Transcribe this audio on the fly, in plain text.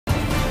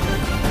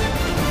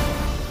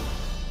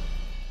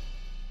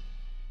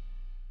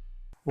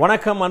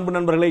வணக்கம் அன்பு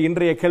நண்பர்களே,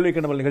 இன்றைய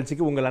கேள்விக்கென்ன பாதில்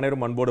நிகழ்ச்சிக்கு உங்கள்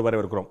அனைவரும் அன்போடு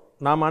வரவேற்கிறோம்.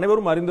 நாம்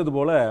அனைவரும் அறிந்தது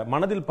போல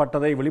மனதில்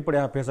பட்டதை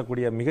வெளிப்படையாக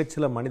பேசக்கூடிய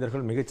மிகச்சில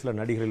மனிதர்கள், மிகச்சில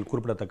நடிகர்கள்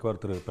குறிப்பிடத்தக்கவர்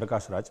திரு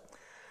பிரகாஷ் ராஜ்.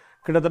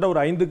 கிட்டத்தட்ட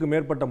ஒரு 5க்கு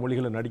மேற்பட்ட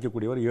மொழிகளை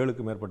நடிக்கக்கூடியவர்,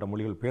 7க்கு மேற்பட்ட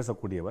மொழிகள்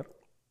பேசக்கூடியவர்.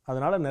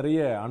 அதனால்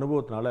நிறைய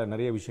அனுபவத்தினால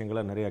நிறைய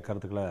விஷயங்களை, நிறைய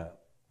கருத்துக்களை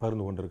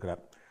பகிர்ந்து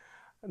கொண்டிருக்கிறார்.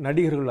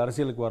 நடிகர்கள்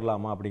அரசியலுக்கு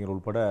வரலாமா அப்படிங்கிற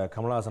உட்பட,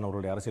 கமலஹாசன்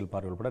அவருடைய அரசியல்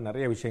பார்வை உட்பட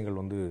நிறைய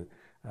விஷயங்கள்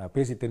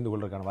பேசி தெரிந்து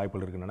கொள்வதற்கான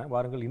வாய்ப்புகள் இருக்கின்றன.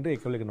 வாருங்கள், இன்றைய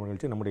கேள்விக்கென்ன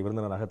நிகழ்ச்சி நம்முடைய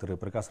விருந்தினராக திரு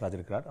பிரகாஷ் ராஜ்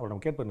இருக்கிறார்.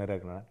 அவரிடம் கேட்பது நிறைய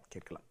இருக்கின்றன,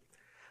 கேட்கலாம்.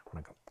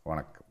 வணக்கம்.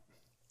 வணக்கம்.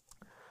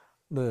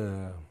 இந்த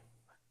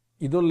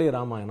இதொல்லே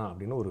ராமாயணா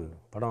அப்படின்னு ஒரு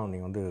படம்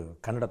நீங்கள்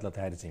கன்னடத்தில்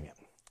தயாரிச்சிங்க.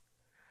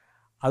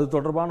 அது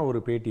தொடர்பான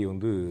ஒரு பேட்டி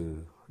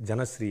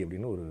ஜனஸ்ரீ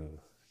அப்படின்னு ஒரு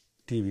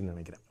டிவின்னு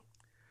நினைக்கிறேன்.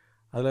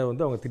 அதில்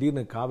அவங்க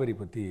திடீர்னு காவேரி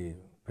பற்றி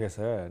பேச,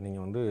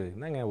 நீங்கள்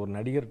என்னங்க ஒரு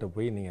நடிகர்கிட்ட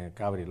போய் நீங்கள்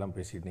காவேரியெல்லாம்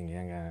பேசிட்டீங்க,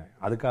 ஏங்க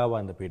அதுக்காக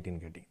அந்த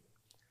பேட்டின்னு கேட்டீங்க.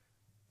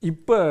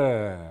 இப்போ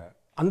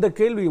அந்த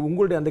கேள்வி,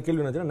 உங்களுடைய அந்த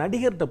கேள்வி என்ன,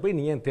 நடிகர்கிட்ட போய்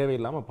நீ ஏன்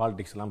தேவையில்லாமல்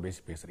பாலிடிக்ஸ் எல்லாம்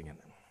பேசுகிறீங்க.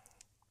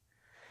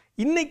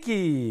 இன்னைக்கு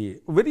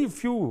வெரி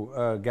ஃபியூ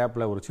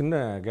கேப்பில், ஒரு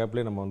சின்ன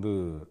கேப்லேயே நம்ம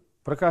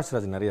பிரகாஷ்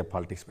ராஜ் நிறைய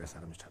பாலிடிக்ஸ் பேச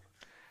ஆரம்பிச்சிட்டார்.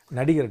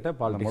 நடிகர்கிட்ட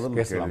பாலிடிக்ஸ்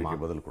பேசலாமா?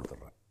 பதில்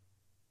கொடுத்துட்றேன்.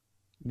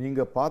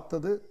 நீங்கள்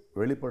பார்த்தது,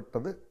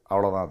 வெளிப்பட்டது,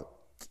 அவ்வளோதான். அது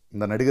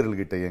இந்த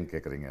நடிகர்கள்கிட்ட ஏன்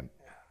கேட்குறீங்க?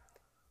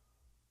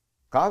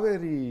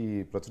 காவேரி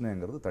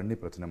பிரச்சனைங்கிறது தண்ணி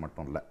பிரச்சனை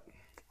மட்டும் இல்லை,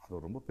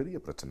 அது ரொம்ப பெரிய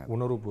பிரச்சனை,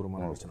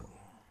 உணர்வுபூர்வமான பிரச்சனை.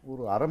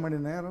 ஒரு அரை மணி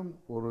நேரம்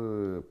ஒரு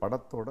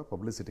படத்தோட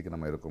பப்ளிசிட்டிக்கு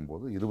நம்ம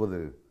இருக்கும்போது, 20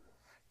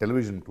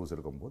 டெலிவிஷன் க்ரூஸ்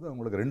இருக்கும்போது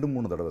அவங்களுக்கு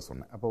 2-3 தடவை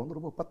சொன்னேன். அப்போ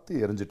ரொம்ப பற்றி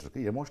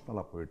எரிஞ்சிட்ருக்கு,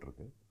 எமோஷ்னலாக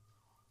போயிட்டுருக்கு.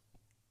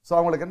 ஸோ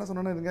அவங்களுக்கு என்ன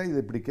சொன்னேன்னா,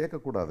 இது இப்படி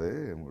கேட்கக்கூடாது,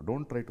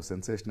 don't try to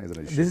சென்சேஷனைஸ்.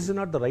 This is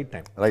not the right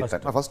time. Right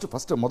time.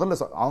 First முதல்ல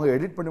அவங்க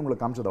எடிட் பண்ணி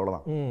உங்களுக்கு காமிச்சது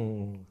அவ்வளோதான்.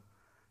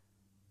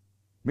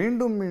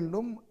 மீண்டும்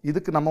மீண்டும்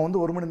இதுக்கு நம்ம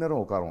 1 மணி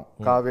நேரம் உட்காருவோம்.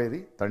 காவேரி,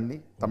 தண்ணி,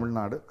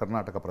 தமிழ்நாடு,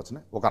 கர்நாடகா பிரச்சனை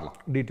உட்காரலாம்,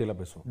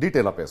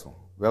 டீட்டெயிலாக பேசுவோம்.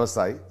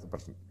 விவசாயி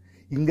பிரச்சனை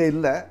இங்கே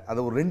இல்லை, அதை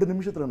ஒரு 2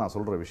 நிமிஷத்தில் நான்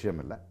சொல்கிற விஷயம்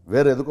இல்லை,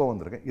 வேறு எதுக்கோ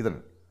வந்திருக்கேன், இது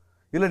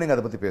இல்லை, நீங்கள்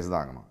அதை பற்றி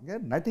பேசுதான் ஆகணும்.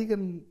 ஏன்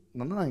நடிகன்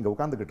நான் இங்கே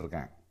உட்காந்துக்கிட்டு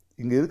இருக்கேன்,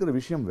 இங்கே இருக்கிற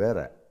விஷயம்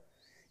வேறு,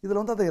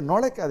 இதில் அதை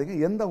நுழைக்காதீங்க.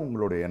 எந்த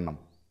உங்களுடைய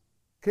எண்ணம்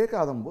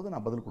கேட்காத போது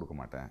நான் பதில் கொடுக்க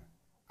மாட்டேன்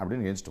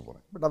அப்படின்னு எழுச்சிட்டு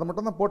போகிறேன். பட் அதை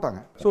மட்டும் தான்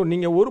போட்டாங்க. ஸோ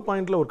நீங்கள் ஒரு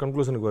பாயிண்டில் ஒரு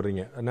கன்க்ளூஷனுக்கு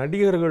வர்றீங்க,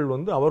 நடிகர்கள்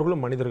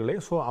அவர்களும் மனிதர்களே,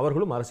 ஸோ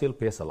அவர்களும்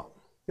அரசியல் பேசலாம்,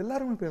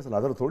 எல்லாருமே பேசலாம்,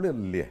 அதோட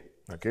தொழில் இல்லையே.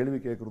 கேள்வி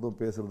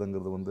கேட்குறதும்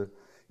பேசுறதுங்கிறது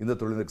இந்த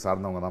தொழிலுக்கு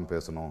சார்ந்தவங்க தான்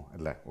பேசணும்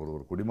இல்லை. ஒரு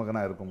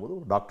குடிமகனாக இருக்கும்போது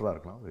ஒரு டாக்டராக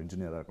இருக்கலாம், ஒரு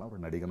இன்ஜினியராக இருக்கலாம்,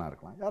 ஒரு நடிகனாக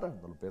இருக்கலாம், யாராக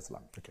இருந்தாலும்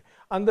பேசலாம். ஓகே,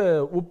 அந்த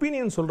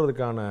ஒப்பீனியன்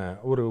சொல்கிறதுக்கான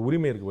ஒரு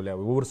உரிமை இருக்குது இல்லையா,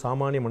 ஒவ்வொரு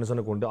சாமானிய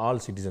மனுஷனுக்கு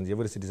all citizens,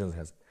 every citizens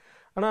has.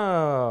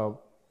 ஆனால்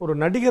ஒரு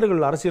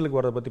நடிகர்கள் அரசியலுக்கு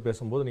வரதை பற்றி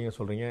பேசும்போது நீங்கள்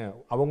சொல்கிறீங்க,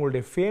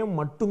 அவங்களுடைய ஃபேம்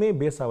மட்டுமே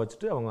பேஸாக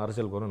வச்சுட்டு அவங்க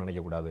அரசியலுக்கு வரணும்னு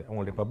நினைக்கக்கூடாது.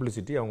 அவங்களுடைய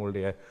பப்ளிசிட்டி,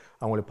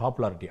 அவங்களுடைய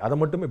பாப்புலாரிட்டி, அதை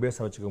மட்டுமே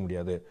பேஸாக வச்சுக்க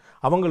முடியாது.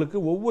 அவங்களுக்கு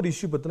ஒவ்வொரு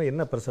இஷ்யூ பற்றின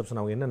என்ன பெர்செப்ஷன்,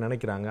 அவங்க என்ன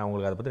நினைக்கிறாங்க,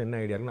 அவங்களுக்கு அதை பற்றி என்ன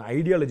ஐடியா இருக்குன்னு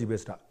ஐடியாலஜி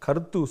பேஸ்டாக,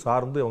 கருத்து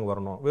சார்ந்து அவங்க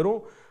வரணும்.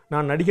 வெறும்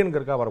நான்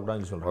நடிகனுக்கிறக்காக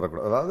வரக்கூடாதுன்னு சொல்கிறேன்.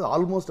 வரக்கூடாது. அதாவது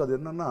ஆல்மோஸ்ட் அது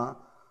என்னென்னா,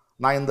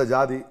 நான் இந்த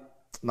ஜாதி,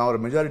 நான்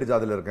ஒரு மெஜாரிட்டி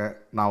ஜாதியில் இருக்கேன்,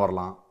 நான்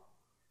வரலாம்,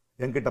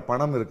 என்கிட்ட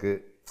பணம்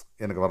இருக்குது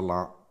எனக்கு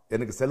வரலாம்,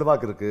 எனக்கு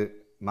செல்வாக்கு இருக்குது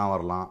நான்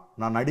வரலாம்,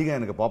 நான் நடிகை,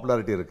 எனக்கு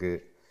பாப்புலாரிட்டி இருக்குது,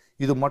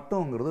 இது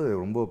மட்டும்ங்கிறது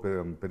ரொம்ப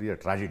பெரிய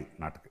ட்ராஜடி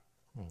நாட்டுக்கு.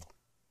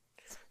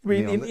 இப்போ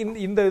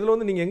இந்த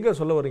இதில் நீங்கள் எங்கே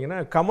சொல்ல வரீங்கன்னா,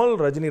 கமல்,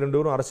 ரஜினி 2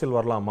 பேரும் அரசியல்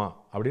வரலாமா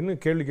அப்படின்னு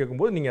கேள்வி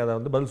கேட்கும்போது நீங்கள்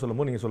அதை பதில்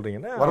சொல்லும்போது நீங்கள்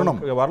சொல்கிறீங்கன்னா,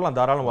 வரலாம்,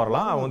 தாராளம்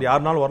வரலாம், அவங்க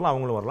யாருனாலும் வரலாம்,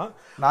 அவங்களும் வரலாம்.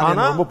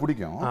 ஆனால் ரொம்ப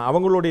பிடிக்கும்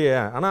அவங்களுடைய,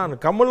 ஆனால்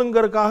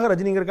கமலுங்கிறதுக்காக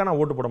ரஜினிங்கிறக்காக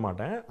நான் ஓட்டு போட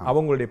மாட்டேன்.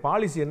 அவங்களுடைய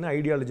பாலிசி என்ன,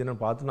 ஐடியாலஜி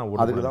என்னன்னு பார்த்து நான்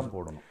அதுக்கு தான்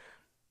போடணும்.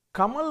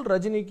 கமல்,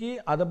 ரஜினிக்கு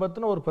அதை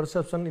பற்றின ஒரு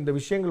பெர்செப்ஷன், இந்த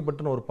விஷயங்கள்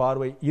பற்றின ஒரு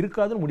பார்வை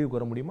இருக்காதுன்னு முடிவுக்கு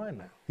வர முடியுமா?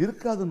 என்ன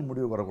இருக்காதுன்னு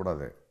முடிவு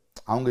வரக்கூடாது,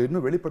 அவங்க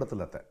இன்னும்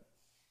வெளிப்படத்தில்.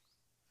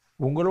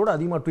 உங்களோட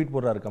அதிகமாக ட்வீட்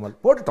போடுறாரு கமல்.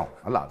 போட்டுட்டோம்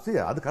அல்ல, சரி,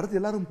 அது கருத்து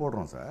எல்லாரும்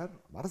போடுறோம் சார்.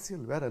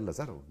 அரசியல் வேற இல்லை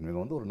சார்.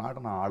 நீங்கள் ஒரு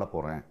நாட்டை நான் ஆள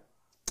போகிறேன்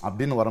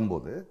அப்படின்னு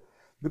வரும்போது,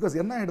 பிகாஸ்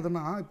என்ன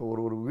ஆகிடுதுன்னா, இப்போ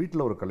ஒரு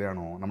வீட்டில் ஒரு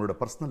கல்யாணம், நம்மளோட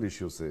பர்சனல்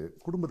இஷ்யூஸு,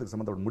 குடும்பத்துக்கு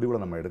சம்மந்தப்பட்ட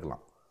முடிவுகளை நம்ம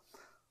எடுக்கலாம்.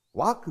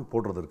 வாக்கு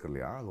போடுறது இருக்கு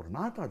இல்லையா, அது ஒரு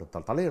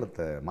நாட்டோட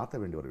தலையிடத்தை மாற்ற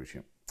வேண்டிய ஒரு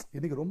விஷயம்.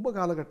 இன்றைக்கி ரொம்ப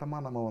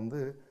காலகட்டமாக நம்ம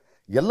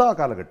எல்லா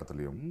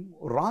காலகட்டத்திலையும்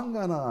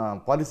ராங்கான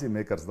பாலிசி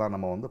மேக்கர்ஸ் தான்.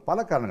 நம்ம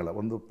பல காரணங்களை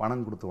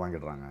பணம் கொடுத்து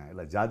வாங்கிடுறாங்க,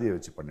 இல்லை ஜாதியை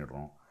வச்சு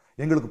பண்ணிடுறோம்,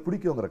 எங்களுக்கு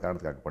பிடிக்குங்கிற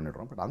காரணத்துக்காக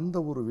பண்ணிடுறோம். பட் அந்த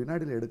ஒரு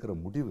வினாடியில் எடுக்கிற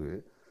முடிவு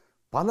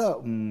பல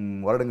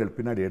வருடங்கள்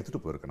பின்னாடி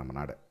எடுத்துகிட்டு போயிருக்கு நம்ம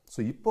நாடு. ஸோ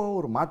இப்போ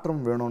ஒரு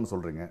மாற்றம் வேணும்னு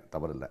சொல்கிறீங்க,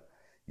 தவறில்லை.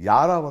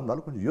 யாராக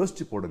வந்தாலும் கொஞ்சம்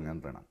யோசிச்சு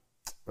போடுங்கன்றேன் நான்,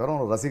 வெறும்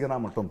ஒரு ரசிகனா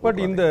மட்டும்.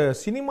 பட் இந்த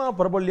சினிமா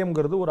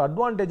பிரபல்யம்ங்கிறது ஒரு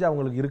அட்வான்டேஜ்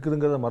அவங்களுக்கு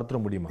இருக்குதுங்கிறத மறுத்துட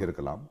முடியுமா?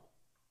 இருக்கலாம்,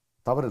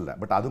 தவறில்லை.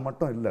 பட் அது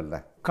மட்டும் இல்லைல்ல.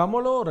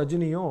 கமலோ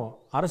ரஜினியும்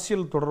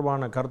அரசியல்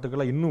தொடர்பான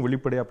கருத்துக்களை இன்னும்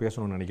வெளிப்படையாக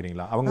பேசணும்னு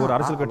நினைக்கிறீங்களா? அவங்க ஒரு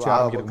அரசியல் கட்சி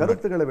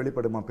கருத்துக்களை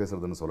வெளிப்படையாக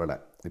பேசுறதுன்னு சொல்லலை.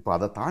 இப்போ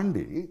அதை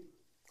தாண்டி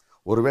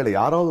ஒருவேளை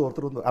யாராவது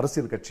ஒருத்தர்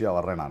அரசியல் கட்சியாக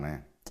வர்றேன், நான்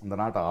இந்த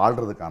நாட்டை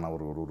ஆள்றதுக்கான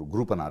ஒரு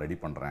குரூப்பை நான் ரெடி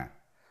பண்ணுறேன்,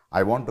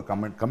 I want to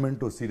come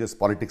in to serious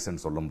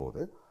பாலிடிக்ஸ்ன்னு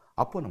சொல்லும்போது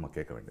அப்போ நம்ம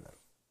கேட்க வேண்டியது.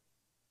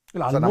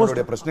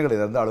 நம்மளுடைய பிரச்சனைகள்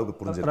எந்த அளவுக்கு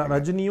புரிஞ்சு.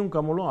 ரஜினியும்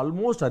கமலும்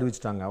ஆல்மோஸ்ட்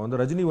அறிவிச்சிட்டாங்க.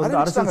 ரஜினி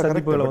அரசியல்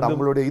சந்திப்புகளை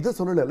நம்மளுடைய இதை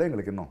சொல்லல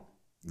எங்களுக்கு இன்னும்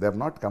they have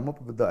not come up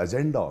with the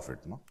agenda of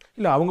it. No,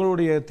 இல்ல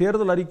அவங்களுடைய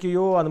தேர்தல்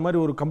அறிக்கையோ அந்த மாதிரி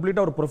ஒரு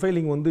கம்ப்ளீட்டா ஒரு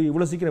ப்ரொஃபைலிங் வந்து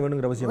இவ்வளவு சீக்கிரம்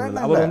வேணுங்கிற அவசியம்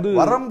இல்லை. அவர் வந்து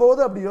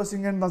வரும்போது அப்படி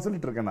யோசிங்கன்னு தான்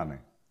சொல்லிட்டு இருக்கேன்.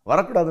 நான்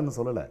வரக்கூடாதுன்னு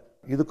சொல்லலை.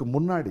 இதுக்கு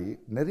முன்னாடி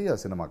நிறைய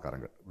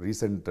சினிமாக்காரங்க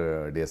ரீசெண்ட்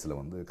டேஸில்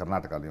வந்து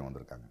கர்நாடகாலையும்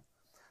வந்திருக்காங்க.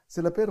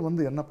 சில பேர்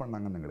வந்து என்ன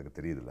பண்ணாங்கன்னு எங்களுக்கு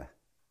தெரியுதுல்ல.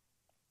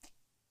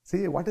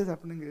 See, what is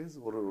happening is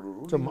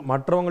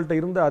மற்றவங்கள்ட்ட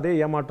இருந்த அதே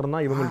ஏமாற்றம்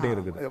தான் இவங்கள்ட்ட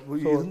இருக்குது.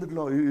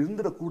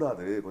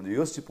 இருந்துடக்கூடாது, கொஞ்சம்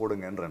யோசிச்சு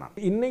போடுங்கன்ற. நான்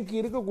இன்னைக்கு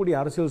இருக்கக்கூடிய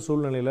அரசியல்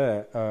சூழ்நிலையில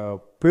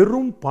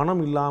பெரும்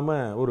பணம் இல்லாம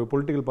ஒரு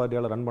பொலிட்டிக்கல்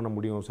பார்ட்டியால ரன் பண்ண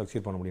முடியும்,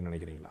 சக்சீட் பண்ண முடியும்னு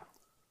நினைக்கிறீங்களா?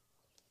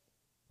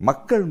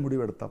 மக்கள்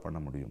முடிவெடுத்தா பண்ண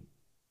முடியும்.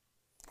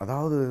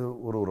 அதாவது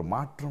ஒரு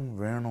மாற்றம்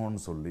வேணும்னு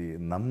சொல்லி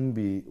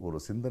நம்பி ஒரு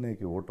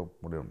சிந்தனைக்கு ஓட்ட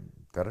முடியும்,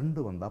 திரண்டு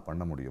வந்தா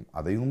பண்ண முடியும்.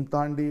 அதையும்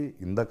தாண்டி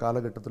இந்த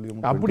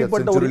காலகட்டத்திலையும்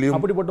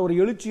அப்படிப்பட்ட ஒரு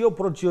எழுச்சியோ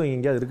புரட்சியோ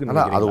எங்கேயாவது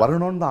இருக்கு? அது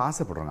வரணும்னு தான்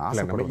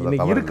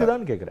ஆசைப்படுறாங்க.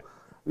 இருக்குதான்னு கேட்கிறேன்.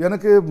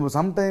 எனக்கு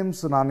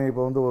சம்டைம்ஸ் நான்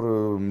இப்போ வந்து ஒரு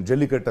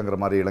ஜல்லிக்கட்டுங்கிற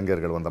மாதிரி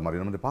இளைஞர்கள் வந்த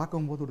மாதிரி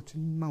பார்க்கும்போது ஒரு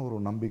சின்ன ஒரு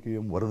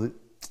நம்பிக்கையும் வருது.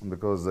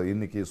 பிகாஸ்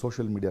இன்னைக்கு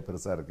சோஷியல் மீடியா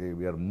பெருசாக இருக்குது.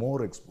 We are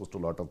more expose to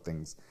lot of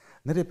things.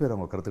 நிறைய பேர்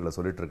அவங்க கருத்துக்களை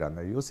சொல்லிட்டு இருக்காங்க,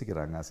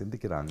 யோசிக்கிறாங்க,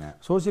 சிந்திக்கிறாங்க.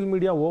 சோஷியல்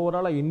மீடியா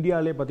ஓவராலாக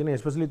இந்தியாவிலே பார்த்தீங்கன்னா,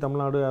 எஸ்பெஷலி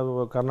தமிழ்நாடு,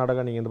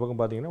 கர்நாடகா, நீங்கள் இந்த பக்கம்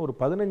பார்த்தீங்கன்னா ஒரு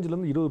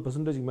 15%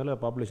 20% மேலே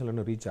பாப்புலேஷன்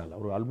இன்னும் ரீச் ஆகல.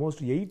 ஒரு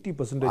ஆல்மோஸ்ட்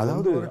 80%.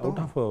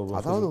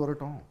 அதாவது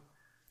வரட்டும்.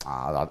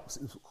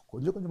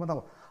 கொஞ்சம் கொஞ்சமாக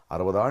தான்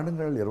 60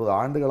 ஆண்டுகள் 20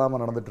 ஆண்டுகளாக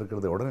நடந்துட்டு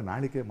இருக்கிறது உடனே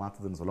நாளைக்கே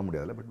மாற்றுதுன்னு சொல்ல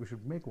முடியாது. But we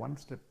should make one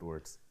step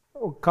towards.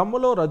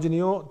 கமலோ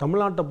ரஜினியோ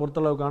தமிழ்நாட்டை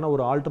பொறுத்தளவுக்கான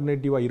ஒரு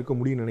ஆல்டர்னேட்டிவாக இருக்க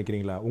முடியும்னு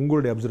நினைக்கிறீங்களா?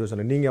 உங்களுடைய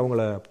அப்சர்வேஷன், நீங்கள்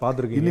அவங்கள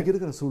பார்த்துருக்கீங்க. இன்றைக்கி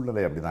இருக்கிற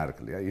சூழ்நிலை அப்படி தான்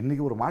இருக்கு இல்லையா?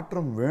 இன்றைக்கி ஒரு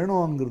மாற்றம்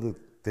வேணுங்கிறது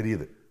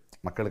தெரியுது,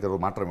 மக்களுக்கு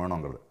ஒரு மாற்றம்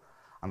வேணுங்கிறது.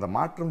 அந்த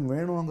மாற்றம்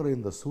வேணுங்கிற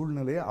இந்த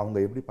சூழ்நிலையை அவங்க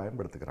எப்படி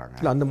பயன்படுத்துகிறாங்க?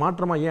 இல்லை, அந்த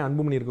மாற்றமாக ஏன்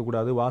அன்புமணி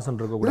இருக்கக்கூடாது,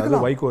 வாசன்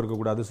இருக்கக்கூடாது, வைகோ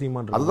இருக்கக்கூடாது,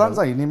 சீமான்? அதுதான்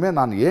சார். இனிமேல்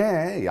நான்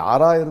ஏன்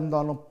யாராக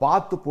இருந்தாலும்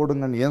பார்த்து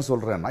போடுங்கன்னு ஏன்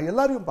சொல்கிறேன்னா,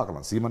 எல்லாரையும்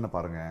பார்க்கலாம். சீமனை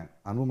பாருங்கள்,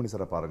 அன்புமணி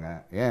சாரை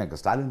பாருங்கள்,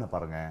 ஏன் ஸ்டாலினை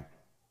பாருங்கள்.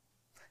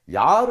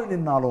 யாரு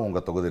நின்னாலும் உங்க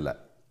தொகுதியில்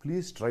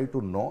please try to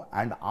know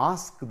and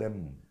ask them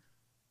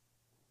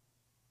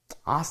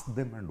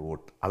and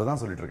vote. அதுதான்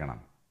சொல்லிட்டு இருக்கேன்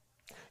நான்.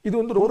 இது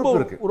வந்து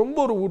ரொம்ப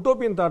ஒரு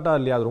உட்டோப்பியன் தாட்டா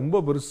இல்லையா? அது ரொம்ப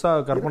பெருசா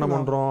கற்பனை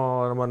பண்றோம்.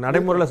 நம்ம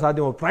நடைமுறையில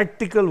சாத்தியம்,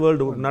 பிராக்டிக்கல்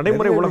வேர்ல்டு,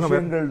 நடைமுறை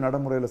உலகங்கள்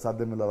நடைமுறையில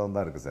சாத்தியம் இல்லாதான்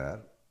தான் இருக்கு சார்,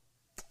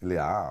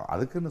 இல்லையா?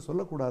 அதுக்குன்னு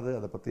சொல்லக்கூடாது,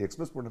 அதை பத்தி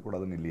எக்ஸ்பிரஸ்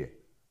பண்ணக்கூடாதுன்னு இல்லையே.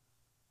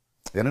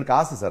 எனக்கு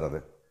ஆசை சார்.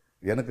 அது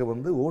எனக்கு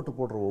வந்து ஓட்டு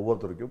போடுற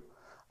ஒவ்வொருத்தருக்கும்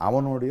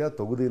அவனுடைய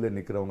தொகுதியில்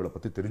நிற்கிறவங்களை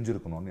பற்றி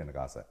தெரிஞ்சிருக்கணும்னு எனக்கு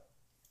ஆசை.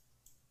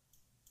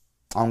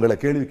 அவங்கள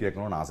கேள்வி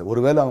கேட்கணும்னு ஆசை.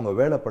 ஒருவேளை அவங்க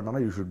வேலை பண்ணனா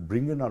you should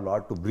bring in a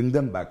lot to bring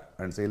them back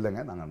and say,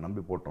 இல்லைங்க நாங்கள்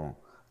நம்பி போட்டோம்,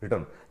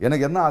 ரிட்டர்ன்.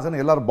 எனக்கு என்ன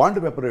ஆசைன்னு எல்லாரும் பாண்ட்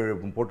பேப்பர்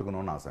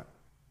போட்டுக்கணும்னு ஆசை.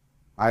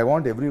 I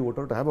want every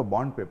voter to have a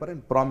bond paper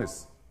and promise.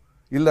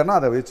 இல்லைன்னா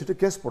அதை வச்சுட்டு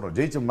கேஸ்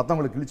போடுறோம்.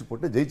 மற்றவங்களை கிழிச்சு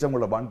போட்டு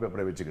ஜெயிச்சவங்கள பாண்ட்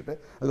பேப்பரை வச்சுக்கிட்டு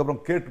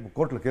அதுக்கப்புறம்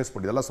கோர்ட்டில் கேஸ்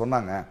போட்டு இதெல்லாம்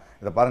சொன்னாங்க,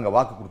 இதை பாருங்கள்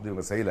வாக்கு கொடுத்து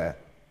இவங்க செய்யலை,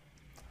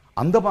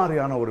 அந்த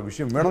மாதிரியான ஒரு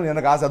விஷயம் வேணும்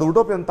எனக்கு ஆசை. அது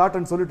உட்டோப்பியன்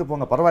தாட்னு சொல்லிட்டு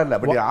போங்க, பரவாயில்ல.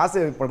 பட்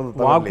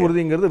ஆசைப்படுறது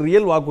வாக்குறுதிங்கிறது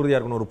ரியல் வாக்குறுதியா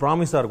இருக்கணும், ஒரு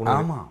ப்ராமிஸா இருக்கணும்.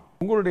 ஆமா.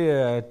 உங்களுடைய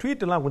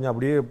ட்வீட் எல்லாம் கொஞ்சம்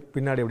அப்படியே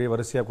பின்னாடி அப்படியே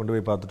வரிசையா கொண்டு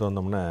போய் பார்த்துட்டு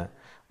வந்தோம்னா,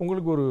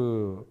 உங்களுக்கு ஒரு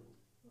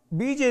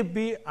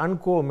பிஜேபி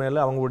அன்கோ மேல,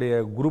 அவங்களுடைய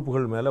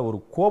குரூப்புகள் மேல ஒரு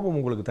கோபம்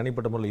உங்களுக்கு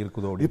தனிப்பட்ட முறையில்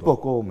இருக்குதோ? இப்போ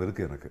கோபம்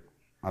இருக்கு எனக்கு,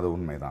 அது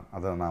உண்மைதான்.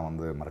 அதை நான்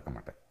வந்து மறக்க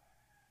மாட்டேன்.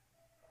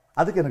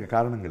 அதுக்கு எனக்கு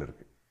காரணங்கள்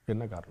இருக்கு.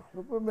 என்ன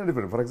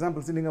காரணம்? ஃபார்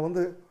எக்ஸாம்பிள், நீங்க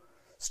வந்து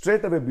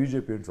ஸ்ட்ரெயிட் அவே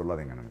பிஜேபின்னு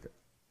சொல்லாதீங்க. எனக்கு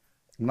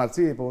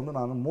நச்சு இப்போ வந்து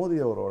நான் மோடி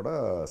அவரோட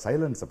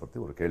சைலன்ஸை பற்றி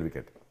ஒரு கேள்வி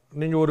கேட்டேன்.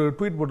 நீங்கள் ஒரு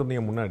ட்வீட்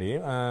போட்டிருந்தீங்க முன்னாடி,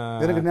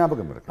 எனக்கு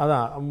ஞாபகம் இருக்கு.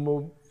 அதான்,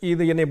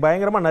 இது என்னை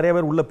பயங்கரமாக நிறைய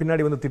பேர் உள்ள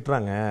பின்னாடி வந்து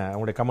திட்டுறாங்க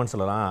அவங்களுடைய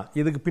கமெண்ட்ஸ்லாம்.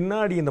 இதுக்கு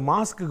பின்னாடி, இந்த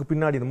மாஸ்க்கு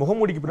பின்னாடி, இந்த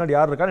முகமூடிக்கு பின்னாடி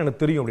யார் இருக்கான்னு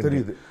எனக்கு தெரியும்,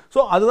 தெரியுது.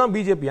 ஸோ அதுதான்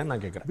பிஜேபியான்னு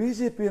நான் கேட்குறேன்.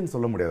 பிஜேபின்னு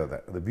சொல்ல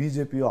முடியாது, அது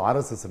பிஜேபியோ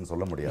ஆர்எஸ்எஸ்ன்னு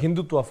சொல்ல முடியாது.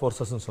 ஹிந்துத்வா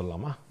ஃபோர்ஸஸ்ன்னு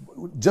சொல்லலாமா?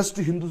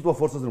 Just Hindutva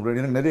forces.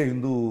 எனக்கு நிறைய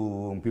ஹிந்து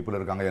பீப்புள்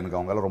இருக்காங்க, எனக்கு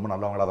அவங்களாம் ரொம்ப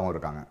நல்லவங்களாக தான்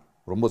இருக்காங்க,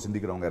 ரொம்ப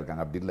சிந்திக்கிறவங்க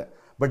இருக்காங்க, அப்படி இல்லை.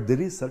 But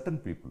there is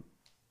certain people.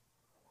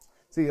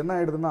 சரி, என்ன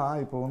ஆகிடுதுன்னா,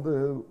 இப்போ வந்து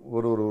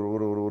ஒரு ஒரு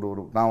ஒரு ஒரு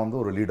ஒரு நான் வந்து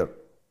ஒரு லீடர்,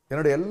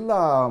 என்னுடைய எல்லா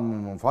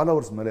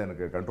ஃபாலோவர்ஸ் மேலே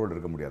எனக்கு கண்ட்ரோல்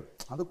இருக்க முடியாது.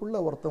 அதுக்குள்ளே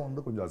ஒருத்தன்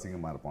வந்து கொஞ்சம்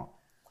அசிங்கமாக இருப்பான்.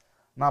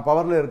 நான்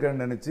பவரில்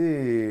இருக்கேன்னு நினச்சி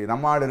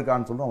நம்ம ஆள்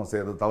இருக்கான்னு சொல்லி அவன்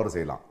செய்யறது தவறு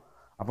செய்யலாம்.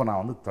 அப்போ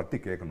நான் வந்து தட்டி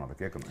கேட்கணும், அதை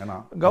கேட்கணும். ஏன்னா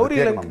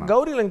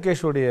கௌரி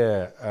லங்கேஷோடைய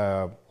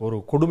ஒரு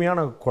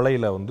கொடுமையான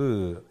கொலையில் வந்து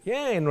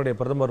ஏன் என்னுடைய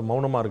பிரதமர்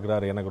மௌனமாக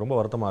இருக்கிறாரு, எனக்கு ரொம்ப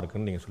வருத்தமாக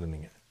இருக்குன்னு நீங்கள்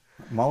சொல்லியிருந்தீங்க.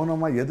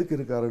 மௌனமாக எதுக்கு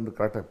இருக்காருன்னு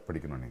கரெக்டாக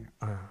படிக்கணும்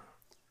நீங்கள்.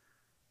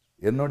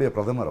 என்னுடைய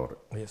பிரதமர் அவர்.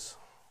 எஸ்.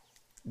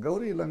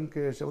 கௌரி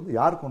லங்கேஷை வந்து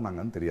யார்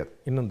கொண்டாங்கன்னு தெரியாது,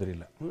 இன்னும்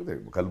தெரியல.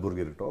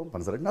 கல்புர்கி இருக்கட்டும்,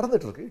 பன்சரக்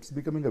நடந்துட்டு இருக்கு. It's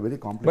becoming a very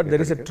complicated. But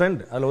there is a trend.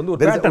 அதுல வந்து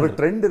ஒரு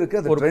ட்ரெண்ட் இருக்கு.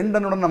 அந்த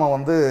ட்ரெண்ட்னோட நம்ம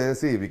வந்து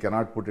see we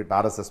cannot put it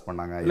RSS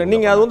பண்ணாங்க. இல்ல,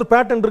 நீங்க அது வந்து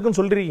பேட்டர்ன் இருக்குன்னு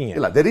சொல்றீங்க.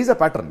 இல்ல, there is a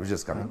pattern which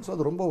is coming. So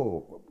அது ரொம்ப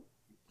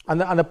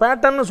அந்த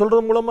பேட்டர்ன்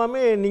சொல்றது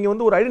மூலமாவே நீங்க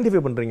வந்து ஒரு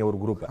ஐடென்டிஃபை பண்றீங்க ஒரு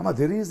குரூப். ஆமா,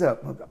 there is a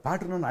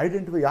pattern and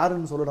identify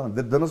யாருன்னு சொல்லலாம்.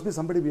 There must be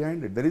somebody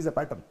behind it. There is a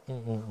pattern.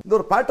 இந்த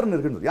ஒரு பேட்டர்ன்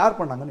இருக்குன்னு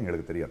யார் பண்ணாங்கன்னு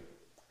எனக்கு தெரியாது.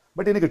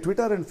 பட் இன்னைக்கு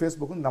ட்விட்டர் அண்ட்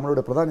ஃபேஸ்புக்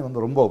நம்மளோட பிரதானி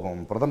வந்து ரொம்ப,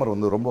 பிரதமர்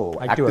வந்து ரொம்ப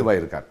ஆக்டிவாக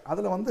இருக்கார்.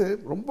 அதில் வந்து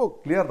ரொம்ப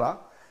கிளியராக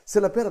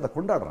சில பேர் அதை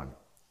கொண்டாடுறாங்க.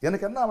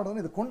 எனக்கு என்ன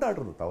ஆகுதுன்னு, இது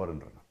கொண்டாடுறது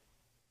தவறுன்றாங்க.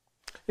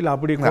 இல்ல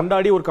அப்படி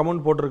கொண்டாடி ஒரு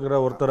கமெண்ட் போட்டிருக்கிற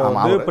ஒருத்தர்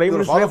வந்து பிரைம்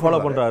மினிஸ்டரே ஃபாலோ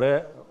பண்றாரு.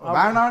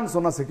 வேணான்னு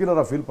சொன்னா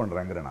செக்யூலரா ஃபீல்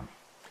பண்றாங்கற நான்.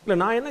 இல்ல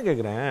நான் என்ன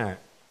கேக்குறேன்,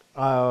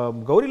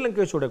 கௌரி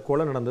லங்கேஷோட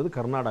கொலை நடந்தது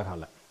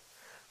கர்நாடகால.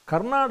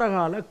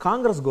 கர்நாடகால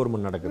காங்கிரஸ்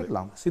கவர்மெண்ட் நடக்குது.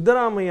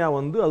 சித்தராமையா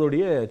வந்து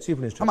அதோடைய சீஃப்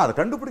மினிஸ்டர். ஆமா, அதை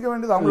கண்டுபிடிக்க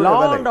வேண்டியது அவங்க லா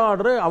அண்ட்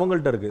ஆர்டர்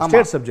அவங்கள்ட்ட இருக்கு,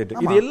 ஸ்டேட் சப்ஜெக்ட்.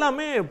 இது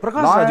எல்லாமே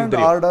பிரகாஷ் ராஜ்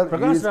தெரியும்.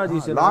 Prakash Raj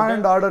is law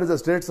and order is a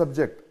state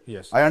subject.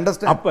 Yes, I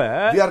understand. அப்ப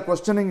we are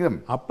questioning him.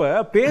 அப்ப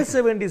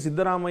பேச வேண்டிய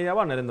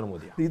சித்தராமையாவா நரேந்திர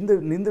மோடியா?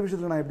 இந்த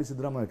விஷயத்துல நான் எப்படி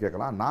சித்தராமையா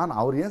கேட்கலாம்? நான்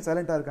அவர் ஏன்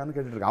சைலண்டா இருக்கான்னு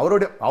கேட்டுட்டு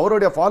இருக்கேன்.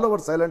 அவருடைய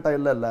ஃபாலோவர் சைலண்டா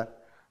இல்ல.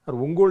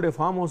 உங்களுடைய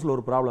ஃபார்ம் ஹவுஸ்ல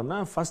ஒரு ப்ராப்ளம்னா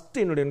ஃபர்ஸ்ட்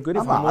என்னுடைய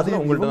என்கொயரி ஃபார்ம் ஹவுஸ்ல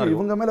உங்கள்ட்ட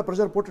இவங்க மேல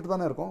பிரஷர் போட்டுட்டு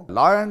தானே இருக்கும்.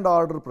 லா அண்ட்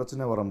ஆர்டர்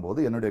பிரச்சனை வரும்போது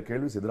என்னுடைய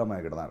கேள்வி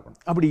சித்தராமையா கிட்ட தான் இருக்கும்.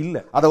 அப்படி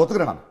இல்ல, அதை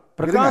ஒத்துக்கிறேன் நான்.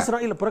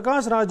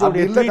 பிரகாஷ் ராஜோட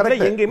ட்வீட்ல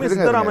எங்கேயுமே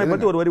சித்தராமையா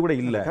பத்தி ஒரு வரி கூட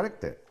இல்ல.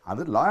 கரெக்ட்.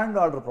 அது லா அண்ட்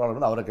ஆர்டர்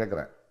ப்ராப்ளம் அவரை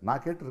கேட்கிறேன்.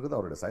 நான் கேட்டிருக்கிறது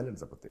அவருடைய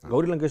சைலன்ஸ் பத்தி.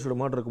 கௌரி லங்கேஷோட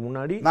மர்டருக்கு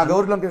முன்னாடி நான்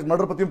கௌரி லங்கேஷ்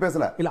மர்டர் பத்தியும்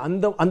பேசல. இல்ல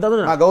அந்த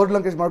நான் கௌரி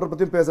லங்கேஷ் மர்டர்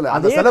பத்தியும் பேசல.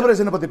 அந்த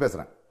செலிப்ரேஷன் பத்தி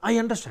பேசுறேன். I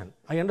understand.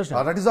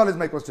 That is all is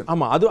my question.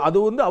 ஆமா,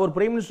 அது வந்து அவர்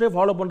பிரைம் மினிஸ்டரே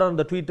ஃபாலோ பண்றாரு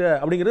அந்த ட்வீட்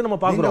அப்படிங்கிறது நம்ம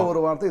பாக்குறோம்.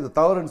 ஒரு வார்த்தை இது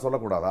தவறுன்னு சொல்ல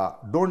கூடாதா?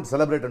 டோன்ட்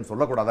செலிப்ரேட் ன்னு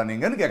சொல்ல கூடாதா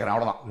நீங்கன்னு கேக்குறேன்.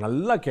 அவ்வளவுதான்.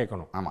 நல்லா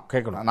கேட்கணும். ஆமா,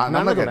 கேட்கணும். நான்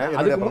நல்லா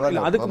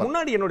கேட்கிறேன். அதுக்கு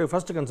முன்னாடி என்னோட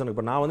ஃபர்ஸ்ட் கன்சர்ன்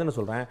இப்ப நான் வந்து என்ன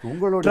சொல்றேன்,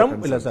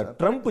 ட்ரம்ப் இல்ல சார்,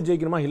 ட்ரம்ப்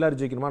ஜெயிக்கணுமா ஹிலாரி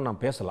ஜெயிக்கணுமா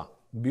நான் பேசலாம்.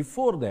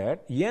 பிஃபோர்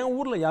தட் என்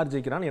ஊர்ல யார்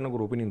ஜெயிக்கிறான்னு எனக்கு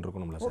ஒரு ஒப்பீனியன்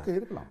இருக்கணும்ல சார். ஓகே,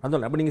 இருக்கலாம்.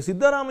 அதனால அப்ப நீங்க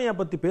சித்தராமையா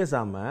பத்தி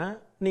பேசாம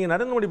நீங்க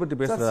நரேந்திர மோடி பத்தி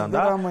பேசுறதா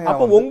இருந்தா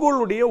அப்ப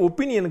உங்களுடைய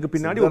ஒப்பீனியனுக்கு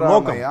பின்னாடி ஒரு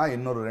நோக்கம்.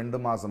 இன்னொரு 2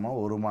 மாசமோ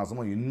 1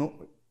 மாசமோ இன்னும்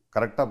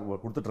கரெக்டா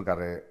கொடுத்துட்டு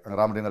இருக்காரு.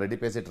 ராமலிங்க ரெட்டி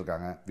பேசிட்டு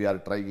இருக்காங்க. we are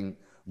trying,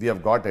 we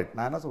have got it.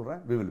 நான் என்ன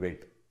சொல்றேன், we will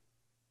wait.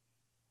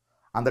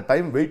 அந்த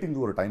டைம்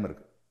வெயிட்டிங் ஒரு டைம்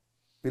இருக்கு.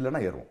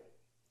 இல்லனா ஏறுவோம்.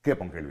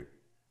 கேட்போம் கேள்வி.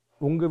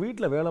 உங்க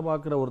வீட்டுல வேலை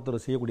பார்க்குற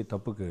ஒருத்தர் செய்யக்கூடிய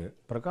தப்புக்கு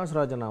பிரகாஷ்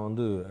ராஜை நான்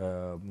வந்து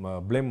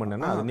ப்ளேம்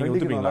பண்ணேன்னா அது நீங்க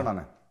ஒத்துப்பீங்களா?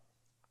 நான்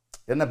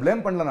என்ன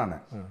ப்ளேம் பண்ணல, நான்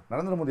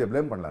நரேந்திர மோடியை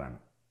ப்ளேம் பண்ணல. நான்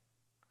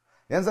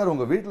ஏன் சார்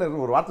உங்க வீட்டுல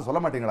ஒரு வார்த்தை சொல்ல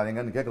மாட்டீங்களா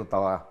நீங்கன்னு கேட்கறது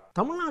தவா?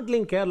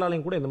 தமிழ்நாட்டிலையும்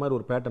கேரளாலையும் கூட இந்த மாதிரி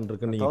ஒரு பேட்டர்ன்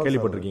இருக்குன்னு நீங்க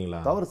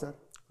கேள்விப்பட்டிருக்கீங்களா? தவறு சார்.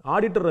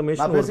 ஆடிட்டர்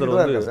ரமேஷ்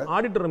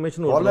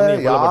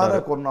யாரை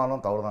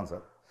கொன்னாலும் தவறுதான்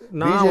சார்.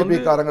 பிஜேபி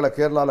காரங்களை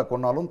கேரளால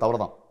கொன்னாலும்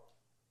தவறுதான்.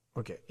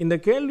 ஓகே, இந்த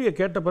கேள்வியை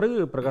கேட்ட பிறகு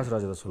பிரகாஷ்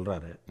ராஜ் அதை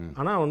சொல்றாரு.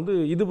 ஆனா வந்து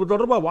இது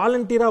தொடர்பா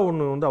வாலண்டியரா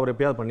ஒண்ணு வந்து அவர்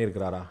எப்பயாவது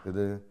பண்ணியிருக்கிறாரா?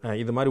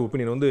 இது மாதிரி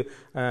ஒப்பீனியன் வந்து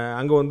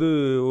அங்க வந்து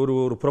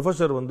ஒரு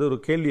ப்ரொஃபஸர் வந்து ஒரு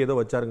கேள்வி ஏதோ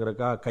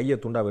வச்சாருங்கிறக்கா கையை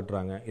துண்டா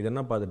வெட்டுறாங்க, இது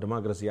என்னப்பா அது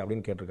டெமோக்ரஸி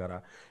அப்படின்னு கேட்டிருக்காரா?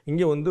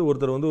 இங்க வந்து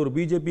ஒருத்தர் வந்து ஒரு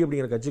பிஜேபி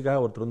அப்படிங்கிற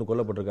கட்சிக்காக ஒருத்தர் வந்து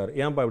கொல்லப்பட்டிருக்காரு,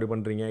 ஏன்பா இப்படி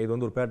பண்றீங்க, இது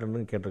வந்து ஒரு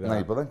பேட்டர்ன் கேட்டிருக்காரு.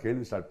 நான் இப்பதான்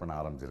கேள்வி ஸ்டார்ட்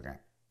பண்ண ஆரம்பிச்சிருக்கேன்.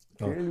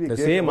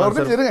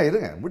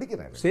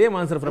 முடிக்கிறேன். சேம்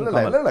ஆன்சர் ஃப்ரம்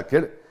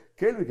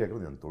கேள்வி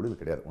கேட்கறது என் தொழில்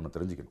கிடையாது. ஒன்னு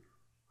தெரிஞ்சுக்கணும்.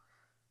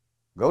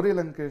 கௌரி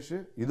லங்கேஷ்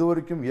இது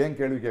வரைக்கும் ஏன்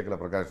கேள்வி கேட்கல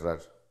பிரகாஷ்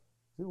ராஜ்?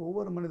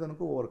 ஒவ்வொரு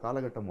மனிதனுக்கும் ஒவ்வொரு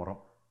காலகட்டம் வரும்.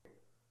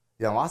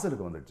 என்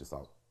வாசலுக்கு வந்துடுச்சு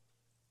சாவு.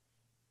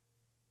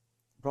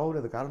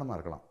 ப்ராபப்லி அது காரணமா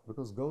இருக்கலாம்.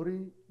 பிகாஸ் கௌரி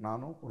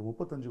நானும் ஒரு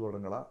 35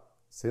 வருடங்களா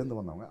சேர்ந்து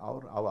வந்தவங்க.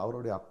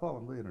 அவருடைய அப்பா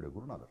வந்து என்னுடைய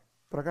குருநாதர்.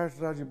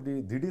 பிரகாஷ் ராஜ் இப்படி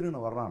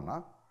திடீர்னு வர்றான்னா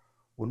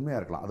உண்மையா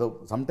இருக்கலாம். அது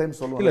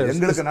சம்டைம்ஸ் சொல்லுவாங்க,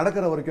 எங்களுக்கு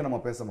நடக்கிற வரைக்கும்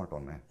நம்ம பேச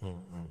மாட்டோம்னு.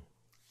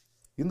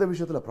 இந்த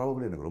விஷயத்துல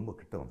ப்ராபப்லி எனக்கு ரொம்ப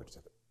கிட்ட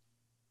வந்துடுச்சு.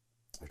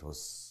 It was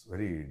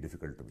very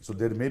difficult to me. So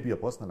there may be a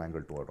personal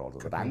angle to it also.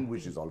 But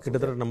anguish is also.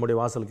 கிட்டத்தட்ட நம்முடைய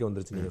வாசலுக்கு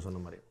வந்துருச்சு நீங்க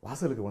சொன்ன மாதிரி.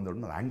 வாசலுக்கு வந்த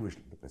உடனே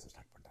anguishல பேச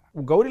ஸ்டார்ட்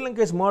பண்ணிட்டேன். கௌரி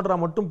லங்கேஷ் மர்டரா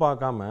மட்டும்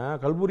பார்க்காம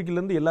கல்புர்கில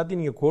இருந்து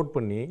எல்லாத்தையும் நீங்க கோட்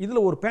பண்ணி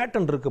இதுல ஒரு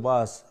பேட்டர்ன் இருக்கு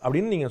பாஸ்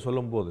அப்படின்னு நீங்க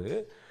சொல்லும்போது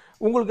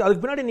உங்களுக்கு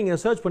அதுக்கு பின்னாடி நீங்க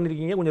சர்ச்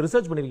பண்ணிருக்கீங்க, கொஞ்சம்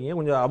ரிசர்ச் பண்ணிருக்கீங்க,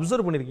 கொஞ்சம்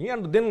அப்சர்வ் பண்ணிருக்கீங்க.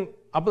 அண்ட் தென்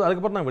அப்போ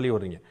அதுக்கப்புறம் நான் வெளியே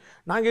வர்றீங்க.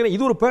 நான் கேட்குறேன்,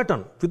 இது ஒரு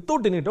pattern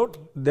without any doubt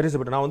there is a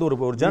pattern. நான் வந்து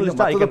ஒரு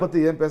ஜர்னலிஸ்டா இத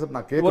பத்தி ஏன் பேச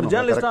நான் கேட்கணும். ஒரு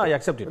ஜர்னலிஸ்டா ஐ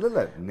அக்செப்ட் இட்.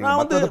 இல்ல நான்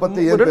வந்து அத பத்தி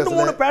ஏன் பேசல?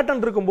 2-3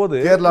 பேட்டர்ன் இருக்கும்போது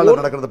கேரளால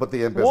நடக்கிறத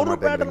பத்தி ஏன் பேச மாட்டீங்க?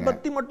 ஒரு பேட்டர்ன்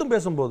பத்தி மட்டும்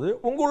பேசும்போது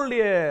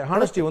உங்களுடைய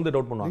ஹானஸ்டி வந்து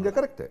டவுட் பண்ணுவாங்க. நீங்க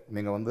கரெக்ட்.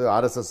 நீங்க வந்து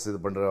ஆர்எஸ்எஸ்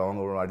இது பண்ற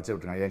அவங்க அடிச்சு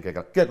விட்டுருங்க ஏன்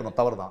கேட்கணும்,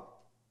 தவறுதான்.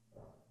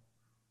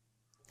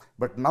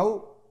 பட் நவ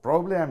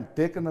probably I am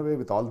taken away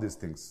with all these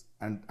things.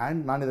 And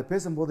நான் இத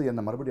பேசும்போது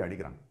என்ன மறுபடியும்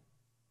அடிக்கிறாங்க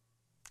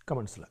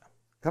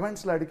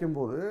கமெண்ட்ஸ்ல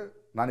அடிக்கும்போது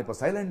நான் இப்போ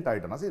சைலண்ட்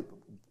ஆயிட்டேன்னா,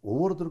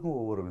 ஒவ்வொருத்தருக்கும்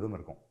ஒவ்வொரு விதம்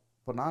இருக்கும்.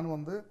 இப்போ நான்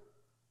வந்து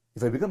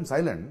இஃப் ஐ பிகம்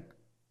சைலண்ட்,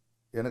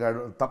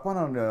 எனக்கு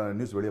தப்பான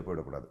நியூஸ் வெளியே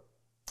போயிடக்கூடாது.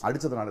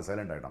 அடித்ததுனால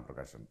சைலண்ட் ஆகிட்டான்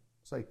Prakashan.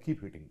 So I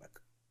keep hitting back.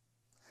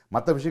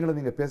 மற்ற விஷயங்களை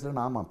நீங்கள்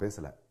பேசலைன்னு, ஆமாம்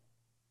பேசலை,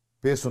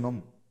 பேசணும்,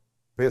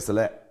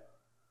 பேசலை,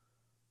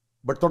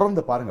 பட்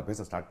தொடர்ந்து பாருங்கள்,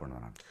 பேச ஸ்டார்ட்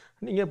பண்ணுவேன் நான்.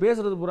 நீங்கள்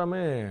பேசுகிறது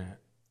பூராமே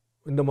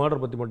இந்த மர்டர்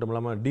பற்றி மட்டும்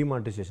இல்லாமல்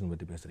டிமானிட்டைசேஷன்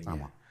பற்றி பேசுகிறீங்க,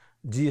 ஆமாம்,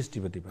 ஜிஎஸ்டி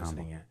பற்றி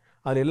பேசுகிறீங்க.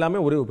 அது எல்லாமே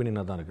ஒரே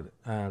ஒப்பீனியனாக தான் இருக்குது.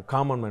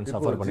 காமன் மேன்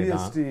சஃபர்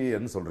பண்ணிட்டான். ஜிஎஸ்டி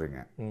என்ன சொல்கிறீங்க?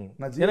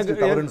 எனக்கு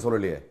தவறுன்னு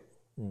சொல்லலையே.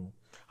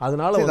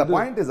 அதனால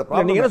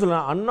நீங்க என்ன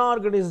சொல்றீங்க,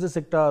 அன்ஆர்கனைஸ்டு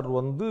செக்டார்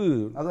வந்து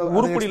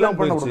உருப்படிலாம்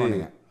போயிடுச்சு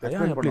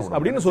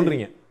அப்படின்னு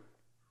சொல்றீங்க.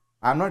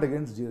 ஐ அம் நாட்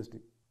அகைன்ஸ்ட் ஜிஎஸ்டி.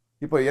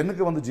 இப்போ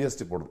எனக்கு வந்து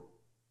ஜிஎஸ்டி போடுது,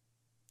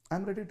 ஐ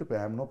am ready to pay,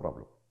 I am no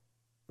problem,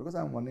 because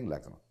I am earning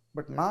lakhs.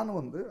 But நான்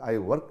வந்து I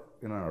work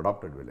in an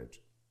adapted village.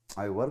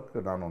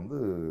 நான் வந்து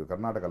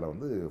கர்நாடகாவில்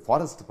வந்து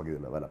ஃபாரஸ்ட்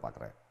பகுதியில் வேலை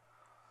பார்க்குறேன்.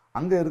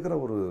 அங்கே இருக்கிற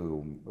ஒரு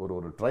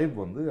ஒரு ட்ரைப்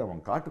வந்து அவன்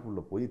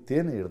காட்டுக்குள்ளே போய்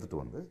தேனை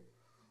எடுத்துகிட்டு வந்து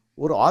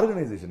ஒரு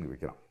ஆர்கனைசேஷனுக்கு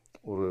விற்கிறான்.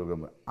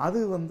 அது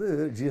வந்து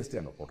ஜிஎஸ்டி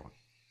அங்கே போடுறான்.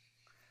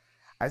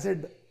 ஐ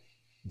செட்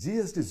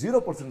ஜிஎஸ்டி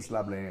 0%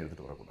 ஸ்லாப்ல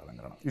எடுத்துட்டு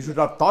வரக்கூடாதுங்கிறாங்க. You should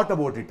have thought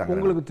about it.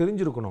 உங்களுக்கு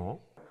தெரிஞ்சிருக்கணும்,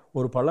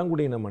 ஒரு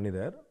பழங்குடியின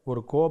மனிதர்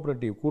ஒரு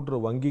கோஆபரேட்டிவ்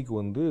கூட்டுறவு வங்கிக்கு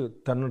வந்து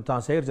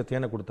தான் சேகரித்த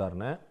தேனை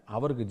கொடுத்தாருன்னு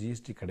அவருக்கு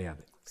ஜிஎஸ்டி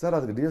கிடையாது சார்.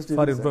 அதுக்கு ஜிஎஸ்டி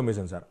ஃபார்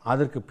இன்ஃபர்மேஷன் சார்.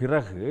 அதற்கு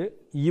பிறகு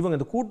இவங்க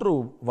இந்த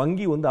கூட்டுறவு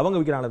வங்கி வந்து அவங்க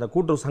விற்கிறாங்க, இந்த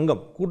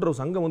கூட்டுறவு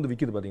சங்கம் வந்து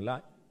விற்கிது பார்த்தீங்களா,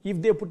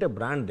 இஃப் தே புட் எ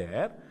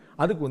பிராண்டர்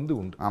அதுக்கு வந்து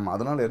உண்டு. ஆமா,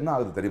 அதனால என்ன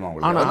ஆகுது தெரியுமா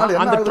உங்களுக்கு? ஆனா அதனால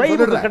என்ன அந்த ஆகுது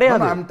ட்ரைபுக்கு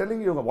கிடையாது. ஐ அம்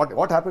telling you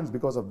what happens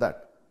because of that.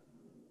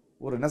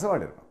 ஒரு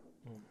நெசவாடி இருக்கும்.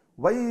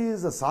 Why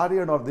is the sari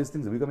and all these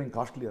things becoming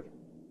costlier?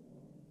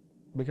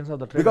 Because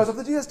of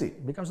the GST.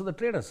 Because of the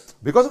traders.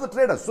 Because of the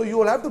traders. So you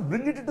will have to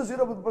bring it to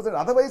 0%.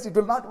 Otherwise it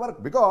will not work.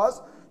 Because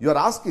you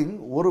are asking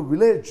ஒரு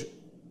village,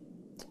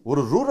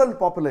 ஒரு rural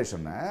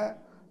population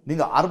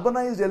நீங்க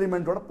urbanized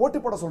element ஓட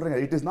போட்டி போட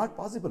சொல்றீங்க. It is not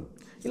possible.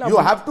 You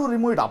have to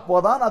remove it.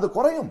 அப்போதான் அது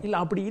குறையும். இல்ல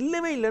அப்படி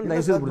இல்லவே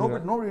இல்லன்னு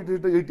No,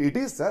 it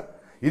is sir.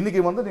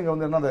 இன்னைக்கு வந்து நீங்க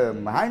வந்து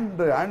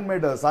என்ன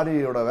handmade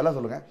சாரியோட விலை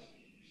சொல்லுங்க.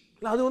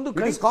 அது வந்து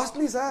it is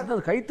costly sir.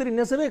 அது கைத்தறி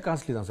நெசவே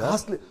காஸ்ட்லி தான்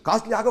சார்.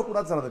 காஸ்ட்லி ஆக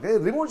கூடாது சார். அதுக்கு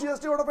ரிமூவ்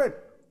ஜிஎஸ்டி ஓட போய்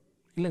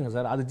இல்லங்க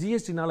சார், அது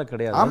ஜிஎஸ்டினால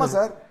கிடையாது. ஆமா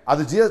சார்,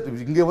 அது ஜிஎஸ்டி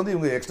இங்க வந்து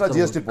இவங்க எக்ஸ்ட்ரா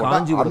ஜிஎஸ்டி போட்டா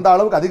அந்த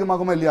அளவுக்கு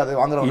அதிகமாகுமா இல்லையா? அது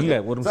வாங்குறவங்க இல்ல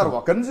ஒரு சார்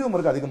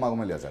கன்சியூமருக்கு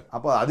அதிகமாகுமா இல்லையா சார்?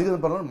 அப்ப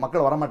அதிகம்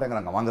மக்கள் வர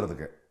மாட்டேங்கறாங்க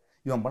வாங்குறதுக்கு.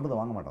 இவன் பண்றத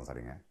வாங்க மாட்டான்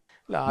சரிங்க.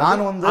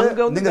 நான்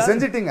வந்து நீங்க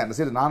செஞ்சிட்டீங்க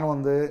சரி, நான்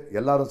வந்து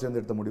எல்லாரும்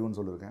சேர்ந்து எடுத்த முடிவுன்னு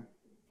சொல்லிருக்கேன்.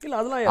 இல்ல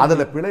அதெல்லாம்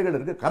அதுல பிழைகள்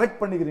இருக்கு, கரெக்ட்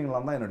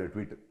பண்ணிக்கிறீங்களா தான் என்னோட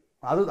ட்வீட்.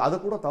 அது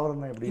கூட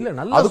தவறுனா எப்படி?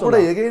 அது கூட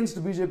against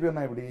BJP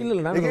னா எப்படி?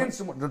 Against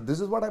this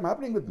is what I'm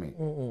happening with me.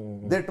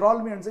 They troll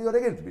me and say you're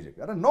against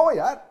BJP. No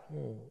yaar.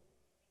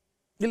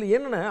 இல்ல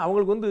என்னன்னா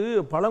அவங்களுக்கு வந்து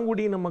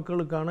பழங்குடியின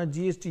மக்களுக்கான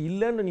ஜிஎஸ்டி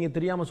இல்லன்னு நீங்க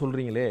தெரியாம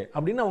சொல்றீங்களே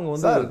அப்படின்னு அவங்க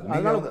வந்து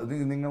அதனால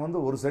நீங்க வந்து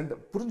ஒரு சென்ட்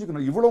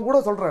புரிஞ்சுக்கணும். இவ்வளவு கூட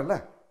சொல்றேன்ல,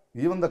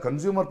 even the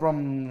consumer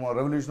from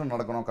revolution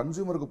நடக்கணும்,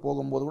 கன்சியூமருக்கு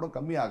போகும்போது கூட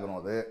கம்மி ஆகணும்.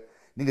 அது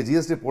நீங்க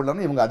ஜிஎஸ்டி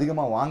போடலன்னா இவங்க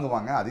அதிகமா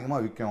வாங்குவாங்க, அதிகமா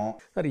விற்கும்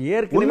சார்.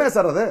 ஏற்கனவே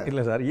சார் அது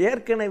இல்ல சார்,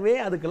 ஏற்கனவே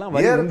அதுக்கெல்லாம்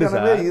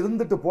ஏற்கனவே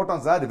இருந்துட்டு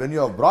போட்டோம் sir. when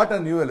you have brought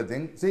a new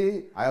anything, see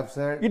I have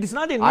said it is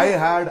not in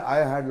I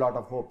had lot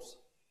of hopes.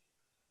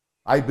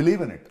 I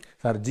believe in it.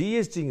 Sir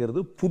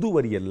ஜிஎஸ்டிங்கிறது புது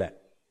வரி அல்ல,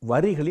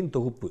 வரிகளின்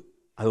தொகுப்பு.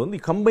 அது வந்து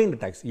கம்பைன்ட்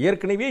டாக்ஸ்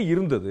ஏற்கனவே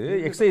இருந்தது.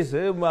 எக்ஸைஸ்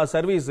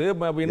சர்வீஸ்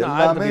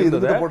எல்லாமே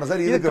இருந்துட்டு போட்டோம்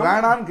சார். இதுக்கு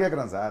வேணான்னு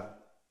கேக்குறேன் சார்.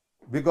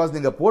 பிகாஸ்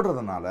நீங்க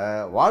போடுறதுனால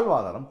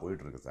வாழ்வாதாரம்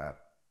போயிட்டு இருக்கு sir.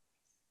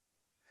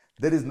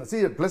 there is see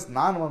plus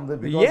நான் வந்து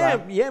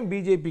ஏன்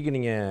பிஜேபிக்கு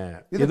நீங்க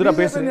எதிரா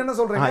பேசுறீங்க? என்ன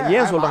சொல்றீங்க?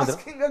 ஏன் சொல்றாங்க?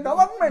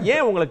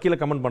 ஏன் உங்களை கீழ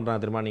கமெண்ட்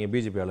பண்றாங்க தெரியுமா நீங்க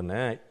பிஜேபி ஆளுன்னு?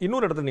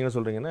 இன்னொரு இடத்துல நீங்க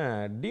சொல்றீங்கன்னா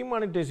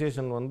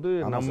டிமானிட்டைசேஷன் வந்து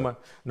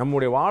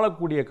நம்முடைய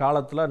வாழக்கூடிய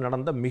காலத்துல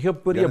நடந்த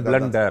மிகப்பெரிய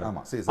பிளண்டர்,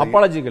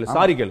 அப்பாலஜிகள்,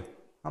 சாரிகள்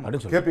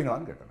அப்படின்னு சொல்லி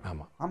கேப்பீங்களான்னு கேட்டேன்.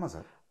 ஆமா ஆமா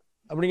சார்.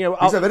 அப்படிங்க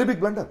it's a very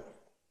big blunder.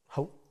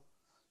 How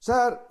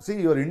sir?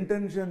 See your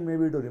intention may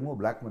be to remove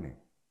black money.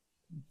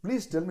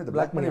 Please tell me the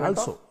black money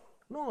also.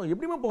 No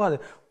எப்படியுமே போகாது.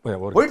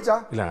 போயிடுச்சா?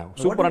 இல்ல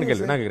சூப்பரான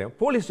கேள்வி. நான் கேக்குறேன்,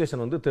 போலீஸ்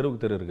ஸ்டேஷன் வந்து தெருவுக்கு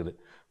தெரு இருக்குது,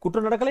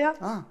 குற்றம் நடக்கலையா?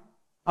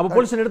 அப்ப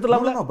போலீஸ் ஸ்டேஷன்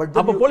எடுத்துடலாம்ல?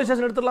 அப்ப போலீஸ்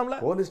ஸ்டேஷன் எடுத்துடலாம்ல?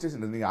 போலீஸ்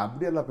ஸ்டேஷன் நீங்க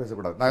அப்படி எல்லாம்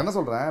பேசக்கூடாது. நான் என்ன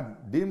சொல்றேன்,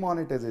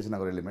 டிமானிட்டைசேஷன்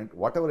ஒரு element,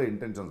 what ever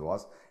intentions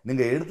was,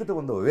 நீங்க எடுத்துட்டு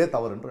வந்த ஒரே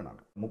தவறுன்ற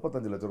நான்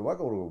 35 லட்சம்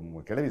ரூபாய்க்கு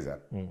ஒரு கிழவி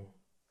சார்,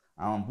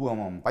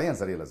 அவன் பையன்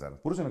சரியில்லை சார்,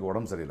 புருஷனுக்கு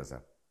உடம்பு சரியில்லை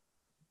சார்,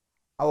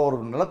 அவன் ஒரு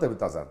நிலத்தை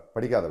வித்தா சார்,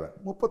 படிக்காதவன்,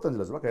 35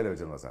 லட்சம் ரூபாய் கையில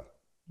வச்சிருந்தா சார்,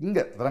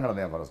 இங்க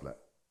திரங்கடனையா பரஸ்ல.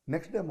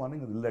 நெக்ஸ்ட் டே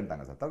மார்னிங் இது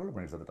இல்லன்ட்டாங்க சார், தற்கொலை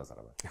பண்ணி செத்துட்டா சார்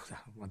அவன்.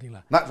 பாத்தீங்களா?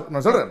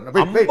 நான் சொல்றேன்,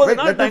 50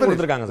 நாள் டைம்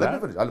கொடுத்திருக்காங்க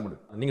சார்.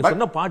 நீங்க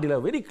சொன்ன பார்ட்டில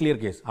வெரி கிளியர்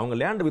கேஸ். அவங்க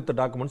லேண்ட் வித்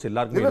டாக்குமெண்ட்ஸ்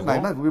எல்லாருக்கும்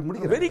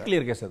இருக்கும், வெரி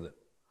கிளியர் கேஸ் அது.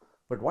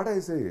 But what I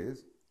say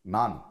is,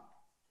 நான்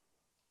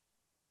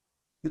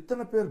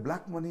இத்தனை பேர்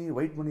பிளாக் மணி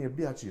ஒயிட் மணி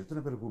எப்படி ஆச்சு?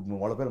 இத்தனை பேர்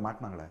அவ்வளவு பேர்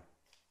மாட்டினாங்களே.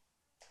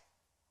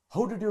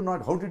 How did you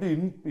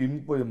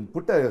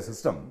put a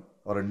system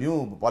or a new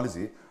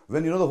policy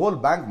when you know the whole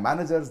bank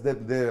managers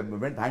they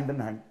went hand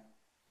in hand?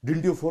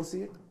 Didn't you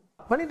foresee it?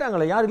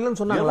 பண்ணிட்டாங்களே, யார் இல்லன்னு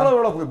சொன்னாங்க?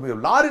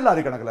 எவ்வளவு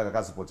லாரி கணக்குல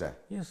காசு போச்சே.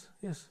 S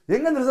S.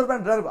 எங்க ரிசர்வ்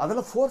பேங்க் டிரைவர்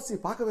அதெல்லாம் foresee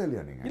பார்க்கவே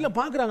இல்லையா நீங்க? இல்ல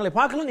பாக்குறாங்களே,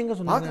 பார்க்கல நீங்க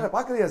சொன்னாங்க.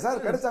 பாக்கலையா சார்?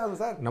 கிடைச்சாங்க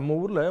சார். நம்ம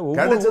ஊர்ல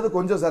கிடைச்சது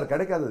கொஞ்சம் சார்,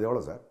 கிடைக்காதது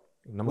எவ்வளவு சார்?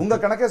 உங்க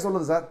கணக்கே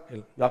சொல்லுது சார்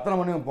எத்தனை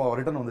மணி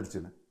ரிட்டர்ன்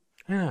வந்துடுச்சுன்னு.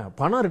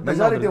 பணம் ரிட்டர்ன்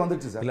மெஜாரிட்டி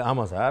வந்துடுச்சு சார். இல்ல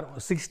ஆமா சார்,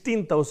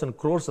 16,000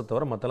 crores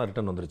தவிர மத்தெல்லாம்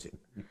ரிட்டர்ன் வந்துருச்சு.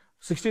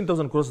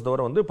 16,000 crores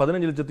தவிர வந்து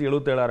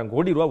 15,77,000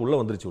 கோடி ரூபாய்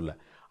உள்ள வந்துருச்சு உள்ள.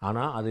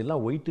 ஆனா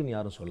அதெல்லாம் ஒயிட்னு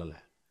யாரும் சொல்லல.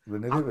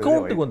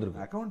 அக்கவுண்ட்டுக்கு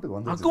வந்திருக்கு.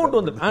 அக்கவுண்ட்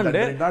வந்து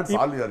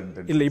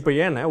இல்ல இப்ப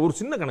ஏன்னா ஒரு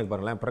சின்ன கணக்கு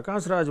பாருங்களேன்,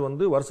 பிரகாஷ் ராஜ்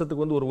வந்து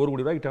வருஷத்துக்கு வந்து ஒரு 1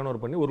 கோடி ரூபாய்க்கு டர்ன் ஓவர்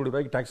பண்ணி 1 கோடி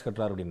ரூபாய்க்கு டாக்ஸ்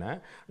கட்டுறாரு அப்படின்னா,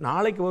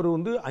 நாளைக்கு ஒரு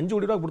வந்து 5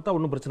 கோடி ரூபாய் கொடுத்தா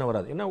ஒன்றும் பிரச்சனை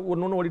வராது. ஏன்னா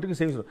ஒன்னு ஓடிட்டு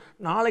சேவிங்ஸ்.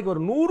 நாளைக்கு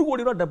ஒரு 100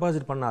 கோடி ரூபாய்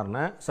டெபாசிட்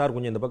பண்ணாருன்னா, சார்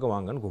கொஞ்சம் இந்த பக்கம்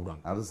வாங்கன்னு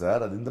கூப்பிடுவாங்க. அது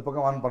சார், அது இந்த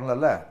பக்கம் வாங்க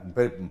பண்ணல,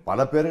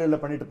 பல பேர்கள்ல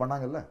பண்ணிட்டு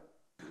பண்ணாங்கல்ல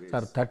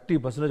சார்.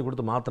 30%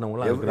 கொடுத்து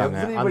மாத்தினவங்க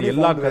இருக்காங்க. அது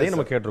எல்லா கதையும்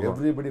நம்ம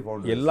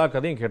கேட்டிருக்கோம், எல்லா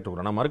கதையும்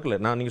கேட்டிருக்கோம். நான் மறுக்கல,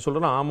 நான் நீங்க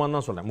சொல்றேன் ஆமான்னு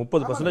தான் சொல்றேன்.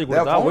 30%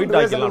 கொடுத்தா ஒயிட்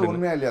ஆக்கலாம்.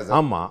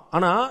 ஆமா,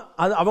 ஆனா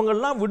அது அவங்க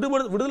எல்லாம்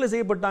விடுதலை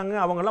செய்யப்பட்டாங்க,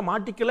 அவங்க எல்லாம்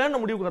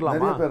மாட்டிக்கலன்னு முடிவு வரலாமா?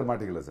 நிறைய பேர்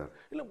மாட்டிக்கல சார்.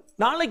 இல்ல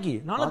நாளை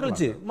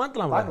கழிச்சு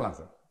மாத்தலாம்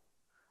சார்.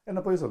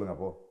 என்ன போய் சொல்லுங்க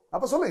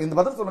அப்ப சொல்லுங்க, இந்த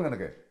பதில் சொல்லுங்க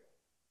எனக்கு.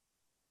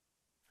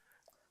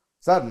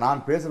 சார்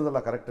நான்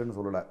பேசுறதெல்லாம் கரெக்ட்னு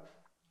சொல்லல,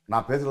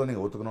 நான் பேசுறத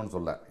நீங்க ஒத்துக்கணும்னு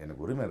சொல்ல,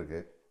 எனக்கு உரிமை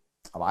இருக்கு.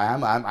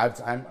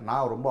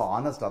 நான் ரொம்ப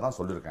ஆனஸ்டா தான்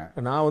சொல்லியிருக்கேன்.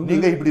 நான் வந்து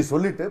நீங்க இப்படி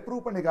சொல்லிட்டு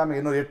ப்ரூவ் பண்ணிக்காம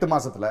இன்னொரு 8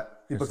 மாசத்துல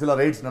இப்ப சில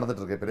ரைட்ஸ்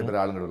நடந்துட்டு இருக்கு பெரிய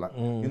பெரிய ஆளுங்க எல்லாம்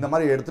இந்த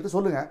மாதிரி எடுத்துட்டு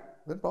சொல்லுங்க.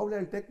 Then probably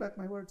I'll take back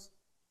my words.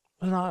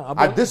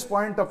 At this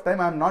point of time,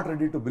 I am not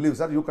ready to believe,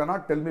 sir. You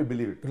cannot tell me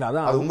believe it.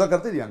 அது உங்க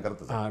கருத்து, இது என்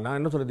கருத்து. நான்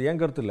என்ன சொல்றது, என்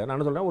கருத்து இல்ல. நான்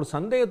என்ன சொல்றேன், ஒரு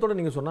சந்தேகத்தோட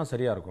நீங்க சொன்னா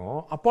சரியா இருக்கும்.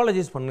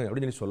 அப்பாலஜைஸ் பண்ணு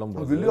அப்படின்னு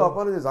சொல்லும்போது, will you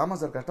apologize? ஆமா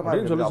சார், கஷ்டமா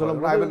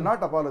இருக்கு. I will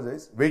not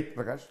apologize. Wait,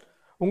 Prakash.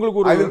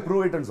 உங்களுக்கு ஒரு I will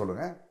prove it ன்னு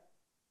சொல்லுங்க.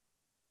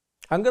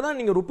 அங்கதான்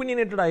நீங்க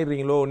ஒபினியேட்டட்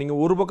ஆயிடுறீங்களோ, நீங்க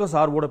ஒரு பக்கம்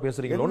சார்போட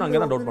பேசுறீங்களோ,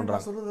 அங்கதான் டவுட்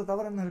பண்றாங்க. சொல்றது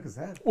தவறு என்ன இருக்கு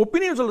சார்?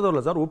 ஒபினியன் சொல்றது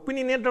இல்ல சார்,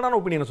 ஒபினியேட்டடான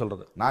ஒபினியன்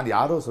சொல்றது. நான்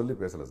யாரோ சொல்லி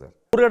பேசல சார்.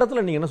 ஒரு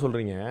இடத்துல நீங்க என்ன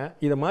சொல்றீங்க,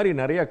 இத மாதிரி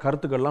நிறைய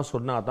கருத்துக்கள்லாம்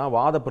சொன்னாதான்,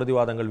 வாத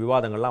பிரதிவாதங்கள்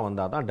விவாதங்கள்லாம்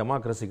வந்தாதான்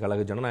டெமோக்ரஸிக்கு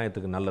அழகு,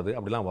 ஜனநாயகத்துக்கு நல்லது,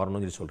 அப்படிலாம்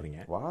வரணும்னு சொல்லி சொல்றீங்க.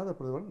 வாத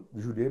பிரதிவாதம்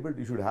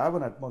you should have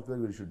an atmosphere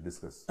where you should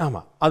discuss.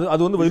 ஆமா,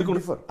 அது வந்து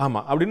இருக்கணும்.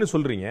 ஆமா அப்படின்னு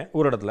சொல்றீங்க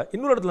ஒரு இடத்துல.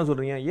 இன்னொரு இடத்துல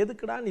சொல்றீங்க,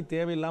 எதுக்குடா நீ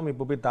தேவையில்லாம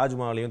இப்ப போய்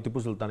தாஜ்மஹாலையும்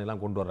திப்பு சுல்தான்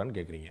எல்லாம் கொண்டு வர்றான்னு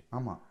கேக்குறீங்க.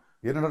 ஆமா,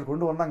 என்னடா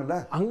கொண்டு வந்தாங்கல்ல,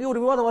 அங்கே ஒரு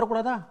விவாதம்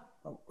வரக்கூடாதா?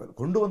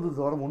 கொண்டு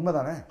வந்தது வர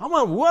உண்மைதானே? ஆமா,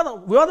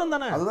 விவாதம்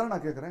தானே. அதுதான்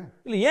நான் கேக்குறேன்.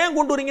 இல்ல ஏன்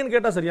கொண்டு வரீங்கன்னு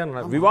கேட்டா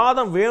சரியான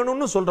விவாதம்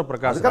வேணும்னு சொல்ற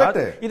பிரகாஷ்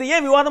இது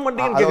ஏன் விவாதம்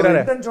பண்றீங்கன்னு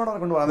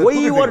கேக்குறாரு. Why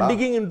you are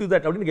digging into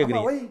that அப்படின்னு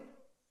கேக்குறீங்க.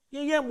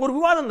 ஏன் ஒரு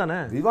விவாதம்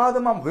தானே.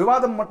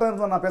 விவாதம் மட்டும்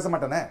இருந்தா நான் பேச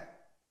மாட்டேனே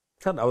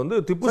சார். வந்து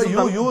Tipu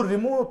Sultan you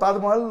remove Taj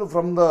Mahal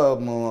from the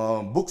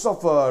books of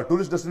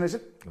tourist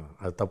destination.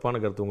 அது தப்பான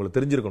கருத்து, உங்களுக்கு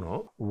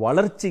தெரிஞ்சிருக்கணும்.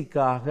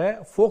 வளர்ச்சிக்காக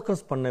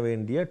ஃபோக்கஸ் பண்ண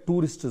வேண்டிய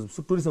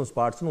டூரிசம்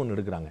ஸ்பாட்ஸ்னு ஒன்று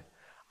எடுக்கிறாங்க.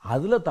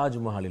 அதுல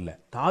தாஜ்மஹால் இல்ல.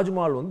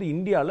 தாஜ்மஹால் வந்து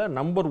இந்தியாவில்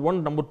நம்பர்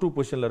 1 நம்பர் 2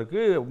 பொசிஷன்ல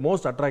இருக்கு,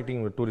 மோஸ்ட்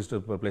அட்ராக்டிங் டூரிஸ்ட்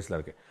பிளேஸ்ல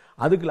இருக்கு.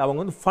 அதுக்கு அவங்க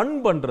வந்து ஃபன்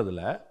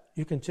பண்றதுல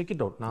you can check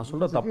it out. நான்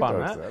சொல்ற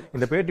தப்பான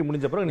இந்த பேட்டி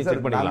முடிஞ்ச பிறகு நீ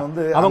செக்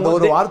பண்ணிக்கலாம். அவங்க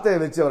ஒரு வார்த்தையை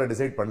வச்சு அவரை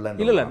டிசைட் பண்ணல.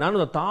 இல்ல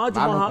நான்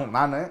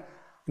Taj Mahal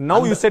Now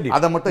you said it.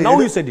 Now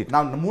you said it.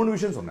 நான் 3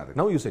 விஷயம் சொன்னாரு.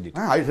 Now you said it.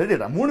 I said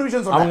it. 3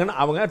 விஷயம் சொன்னாங்க.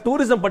 அவங்க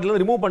டூரிசம் பட்டியல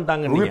ரிமூவ்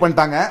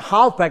பண்ணிட்டாங்க.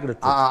 Half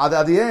packed.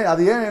 அது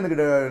ஏன் எனக்கு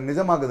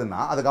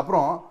நிஜமாகுதுன்னா, அதுக்கு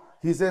அப்புறம்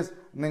he says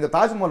நீங்க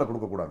தாஜ்மஹாலை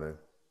கொடுக்க கூடாது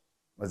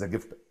as a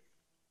gift.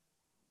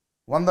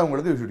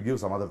 வந்தவங்களுக்கு you should give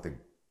some other thing.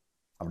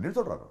 அப்படின்னு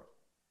சொல்றாரு.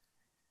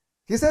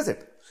 He says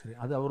it. சரி,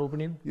 அது அவர்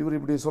ஒபினியன். இவர்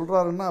இப்படி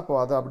சொல்றாருன்னா அப்போ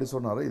அதை அப்படி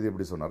சொன்னாரு, இது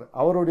இப்படி சொன்னாரு.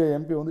 அவருடைய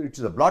எம்பி வந்து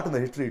it's a blot in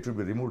the history, it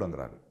should be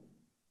removed-ங்கறாரு.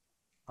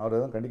 அவர்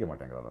எதுவும் கண்டிக்க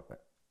மாட்டேங்கிறாரு அப்ப.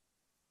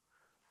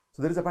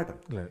 So there is a pattern.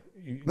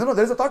 No,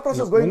 there is a thought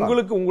process going on.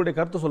 உங்களுக்கு உங்களுடைய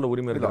கருத்து சொல்ல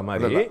உரிமை இருக்கிற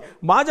மாதிரி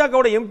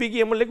பாஜகவோட எம்பிக்கு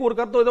எம்எல்ஏக்கு ஒரு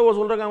கருத்து ஏதோ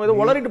சொல்றாங்க, ஏதோ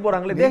உளறிட்டு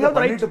போறாங்களே. they have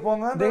the right to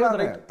போங்க,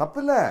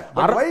 தப்பு இல்ல.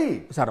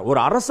 சார்,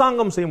 ஒரு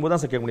அரசாங்கம் செய்யும்போது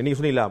தான் கேட்க முடியும்.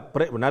 நீங்க சொன்னீங்களா,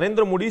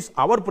 நரேந்திர மோடி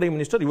அவர் பிரைம்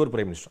மினிஸ்டர், இவர்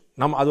பிரைம் மினிஸ்டர்.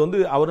 நம்ம அது வந்து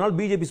அவர்னால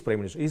BJP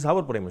prime minister, is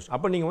our prime minister.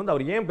 அப்ப நீங்க வந்து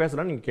அவர் ஏன்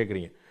பேசுறான்னு நீங்க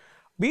கேக்குறீங்க.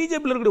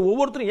 பிஜேபியில் இருக்கிற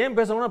ஒவ்வொருத்தரும் ஏன்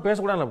பேசணும்னா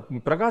பேசக்கூடாது.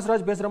 பிரகாஷ்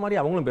ராஜ் பேசுற மாதிரி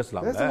அவங்களும்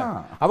பேசலாம்.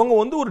 அவங்க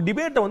வந்து ஒரு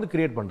டிபேட்டை வந்து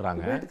கிரியேட்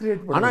பண்றாங்க.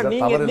 ஆனா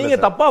நீங்க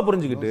தப்பா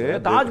புரிஞ்சுக்கிட்டு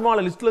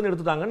தாஜ்மஹால் லிஸ்ட்ல இருந்து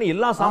எடுத்துட்டாங்கன்னு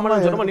எல்லா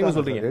சாமானிய ஜனமா நீங்க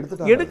சொல்றீங்க.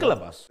 எடுக்கல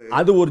பாஸ்.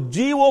 அது ஒரு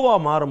ஜிஓவா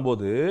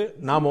மாறும்போது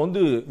நாம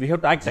வந்து we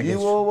have to act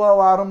against. ஜிஓவா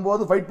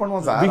மாறும்போது ஃபைட்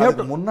பண்ணுவோம் சார்.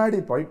 அதுக்கு முன்னாடி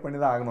ஃபைட் பண்ணி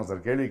தான் ஆகணும்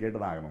சார். கேள்வி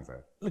கேட்டு தான் ஆகணும்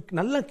சார்.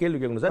 நல்ல கேள்வி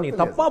கேட்கணும் சார்.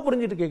 நீங்க தப்பா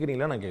புரிஞ்சிட்டு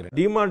கேக்குறீங்களா நான் கேக்குறேன்.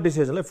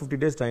 டிமானிட்டைசேஷன்ல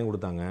 50 days டைம்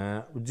கொடுத்தாங்க.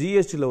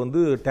 ஜிஎஸ்டில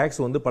வந்து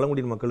டாக்ஸ் வந்து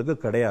பழங்குடியின மக்களுக்கு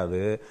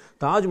கிடையாது.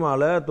 தாஜ்மஹால்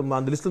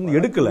அந்த லிஸ்ட்ல இருந்து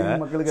எடுக்கல.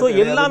 சோ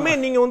எல்லாமே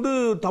நீங்க வந்து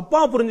தப்பா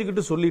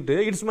புரிஞ்சிக்கிட்டு சொல்லிட்டு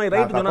இட்ஸ் மை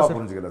ரைட் சொன்னா சார்.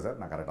 புரிஞ்சிக்கல சார்,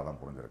 நான் கரெக்ட்டா தான்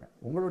புரிஞ்சிருக்கேன்.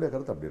 உங்களுடைய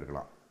கருத்து அப்படி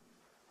இருக்கலாம்.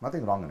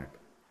 nothing wrong in it.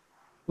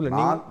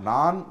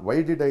 நான் why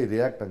did I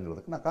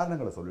reactங்கிறதுக்கு நான்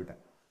காரணங்களை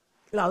சொல்லிட்டேன்.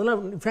 இல்ல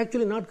அதெல்லாம்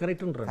factually not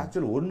correct ன்ற.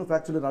 Actually ஒன்னு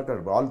factually not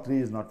correct. All three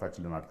is not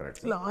factually not correct.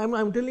 இல்ல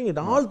I'm telling it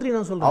all three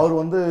நான் சொல்றேன். அவர்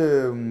வந்து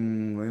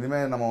இனிமே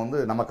நம்ம வந்து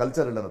நம்ம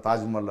கல்ச்சர்ல அந்த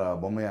தாஜ்மஹால்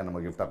பொம்மையை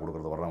நம்ம கிஃப்டா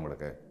கொடுக்கிறது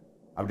வர்றவங்களுக்கு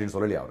அப்படின்னு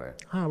சொல்லலையா அவரு?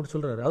 அப்படி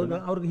சொல்றாரு.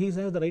 அவருக்கு he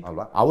has the right.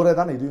 அவரே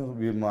தான்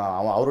இதுவும்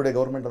அவருடைய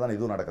கவர்மெண்ட் தான்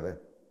இதுவும் நடக்குது.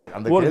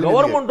 அந்த ஒரு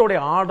கவர்மெண்டோட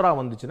ஆர்டரா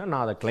வந்துச்சுன்னா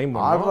நான் அதை கிளைம்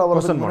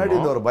பண்ணுவேன். முன்னாடி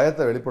இந்த ஒரு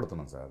பயத்தை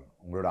வெளிப்படுத்தணும் சார்.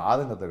 உங்களோட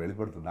ஆதங்கத்தை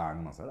வெளிப்படுத்தி தான்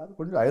ஆகணும் சார். அது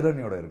கொஞ்சம்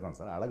ஐரனியோட இருக்கும்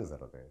சார். அழகு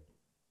சார் அது.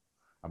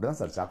 அப்படிதான்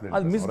சார் சாப்ளின்.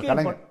 அது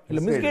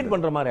மிஸ்கைட்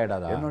பண்ற மாதிரி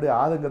ஆயிடாதா? என்னுடைய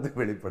ஆதங்கத்தை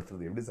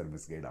வெளிப்படுத்துறது எப்படி சார்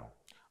மிஸ்கைட் ஆகும்?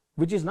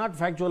 which is not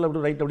factual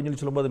அப்படி ரைட் அப்படி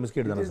சொல்லி சொல்லும்போது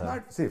மிஸ்கைட் தானே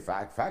சார்? see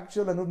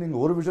factual ங்கிறது நீங்க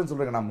ஒரு விஷயம்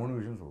சொல்றீங்க, நான் 3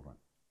 விஷயம் சொல்றேன்.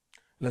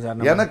 இல்ல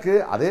சார், எனக்கு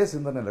அதே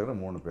சிந்தனையில இருக்கிற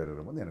 3 பேர்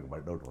இருக்கும்போது எனக்கு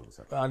டவுட் வருது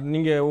சார்.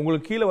 நீங்க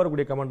உங்களுக்கு கீழ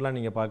வரக்கூடிய கமெண்ட்லாம்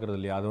நீங்க பாக்குறது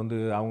இல்லையா? அது வந்து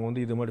அவங்க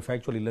வந்து இது மாதிரி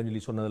ஃபேக்சுவல் இல்லன்னு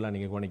சொல்லி சொன்னதெல்லாம்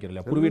நீங்க கவனிக்கிறது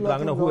இல்லையா? Prove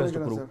இட்டாங்கன்னா who has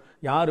to prove?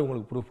 யார்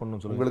உங்களுக்கு ப்ரூவ்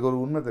பண்ணனும் சொல்லுங்க. உங்களுக்கு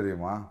ஒரு உண்மை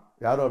தெரியுமா?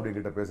 யாரோ அப்படி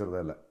கிட்ட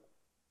பேசுறதே இல்ல.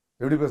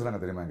 எப்படி பேசுறாங்க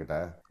தெரியுமா என்கிட்ட?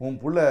 உன்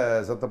புள்ள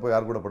செத்த போய்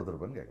யார் கூட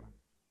படுத்துறப்பன்னு கேக்குறாங்க.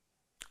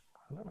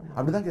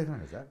 அப்படிதான்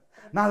கேக்குறாங்க சார்.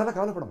 நான் அதெல்லாம்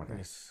கவலைப்பட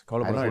மாட்டேன்.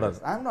 கவலைப்பட கூடாது.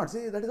 I am not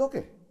say that is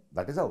okay.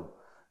 That is how.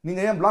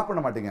 நீங்க ஏன் பிளாக்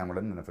பண்ண மாட்டீங்க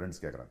அவங்கள? என்ன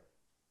ஃப்ரெண்ட்ஸ் கேக்குறாங்க.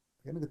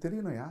 எனக்கு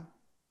தெரியணும்யா.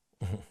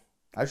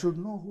 I should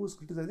know who is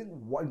criticizing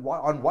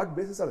on what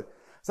basis.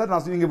 Sir,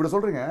 நீங்க இப்படி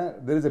சொல்றீங்க.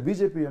 There is a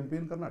BJP MP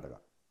in Karnataka.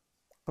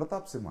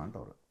 Pratap Simant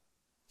our.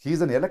 He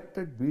is an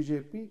elected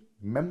BJP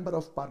member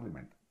of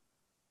parliament.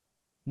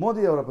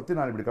 Modi அவரை பத்தி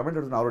நான் இப்படி கமெண்ட்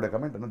எடுத்தேன். அவருடைய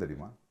கமெண்ட் என்ன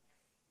தெரியுமா?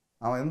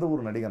 அவன் எந்த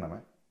ஊர் நடிகன்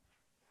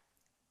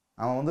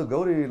அவன் வந்து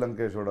கௌரி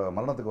லங்கேஷோட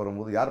மரணத்துக்கு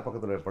வரும்போது யார்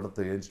பக்கத்துல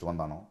படுத்து ஏஞ்சிட்டு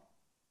வந்தானோ,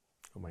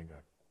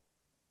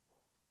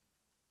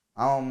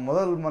 அவன்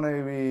முதல்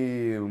மனைவி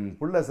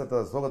புள்ள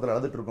செத்த சோகத்தில்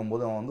அழுதுட்டு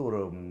இருக்கும்போது அவன் வந்து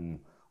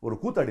ஒரு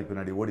கூத்தாடி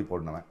பின்னாடி ஓடி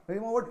போடனவன்.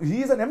 He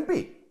is an MP.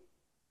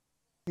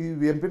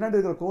 என் பின்னாடி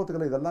இருக்கிற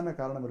கோவத்துக்களை இதெல்லாமே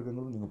காரணம்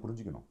இருக்குங்கிறது நீங்க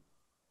புரிஞ்சுக்கணும்.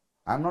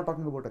 I am not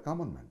talking about a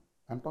common man.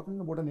 I am talking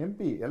about an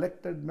MP,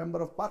 elected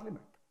member of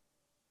parliament.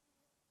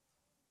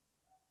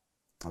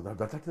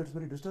 That's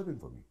very disturbing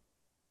for me.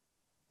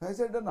 I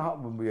said,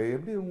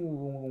 எப்படி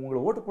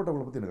உங்களை ஓட்டு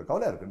போட்டவங்களை பத்தி எனக்கு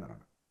கவலையா இருக்குன்னு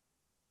நான்.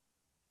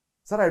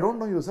 Sir, I don't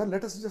know you, sir.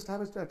 Let us just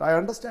have a chat.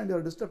 I understand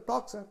your disturbed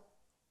talk, sir.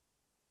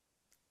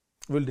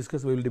 We will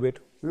discuss, we will debate.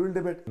 We will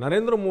debate.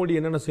 Narendra Modi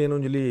என்னென்ன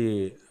செய்யணும்னு சொல்லி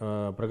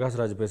பிரகாஷ்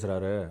ராஜ்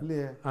பேசுறாரு.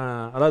 இல்லையே.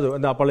 அதாவது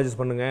இந்த அப்பாலஜைஸ்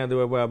பண்ணுங்க, அது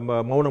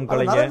மௌனம்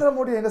கலைங்க. நரேந்திர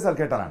மோடி எங்க சார்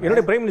கேட்டாங்க?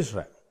 என்னுடைய பிரைம்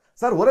மினிஸ்டர்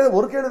சார்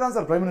ஒரு கேள்வி தான்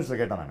சார் பிரைம் மினிஸ்டர்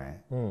கேட்டேன் நானே.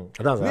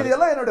 அதான் சார். இது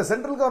எல்லாம் என்னோட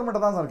சென்ட்ரல்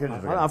கவர்மெண்ட் தான் சார்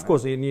கேட்டிருக்கேன். ஆஃப்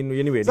கோர்ஸ்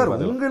எனிவே சார்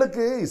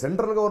உங்களுக்கு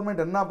சென்ட்ரல்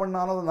கவர்மெண்ட் என்ன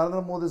பண்ணாலும்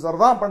நரேந்திர மோடி சார்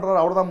தான்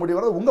பண்றாரு, அவர் தான் முடி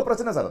வரது உங்க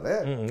பிரச்சனை சார். அது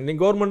நீங்க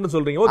கவர்மெண்ட்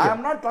சொல்றீங்க. Okay, I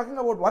am not talking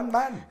about one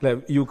man.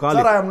 You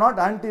call sir, I am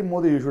not anti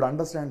Modi. You should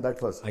understand that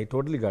first. I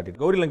totally got it.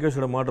 Gowri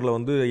லங்கேஷோட மாடல்ல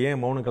வந்து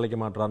ஏன் மௌனம் கலைக்க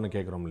மாட்டாருன்னு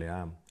கேக்குறோம்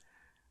இல்லையா?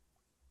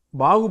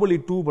 பாகுபலி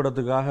 2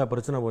 படத்துக்காக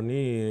பிரச்சனை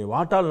பண்ணி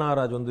வாட்டாள்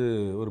நாகராஜ் வந்து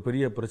ஒரு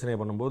பெரிய பிரச்சனை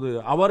பண்ணும்போது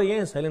அவரை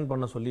ஏன் சைலண்ட்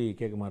பண்ண சொல்லி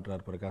கேட்க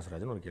மாட்டார் பிரகாஷ்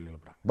ராஜன் ஒரு கேள்வி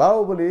எழுப்புறாங்க.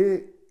 பாகுபலி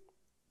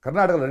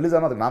கர்நாடகாவில் ரிலீஸ்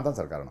ஆனதுக்கு நான் தான்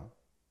சார் காரணம்.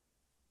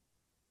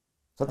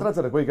 சத்யராஜ்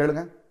சார் போய்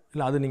கேளுங்க.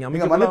 இல்ல அது நீங்க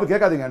மன்னிப்பு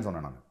கேட்காதீங்கன்னு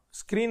சொன்னேன் நான்.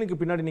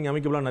 ஸ்கிரீனுக்கு பின்னாடி நீங்க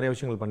அமைக்கப்பலாம் நிறைய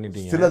விஷயங்கள்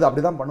பண்ணிட்டீங்க. சிலது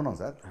அப்படிதான்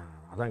பண்ணணும் சார்.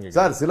 அதான்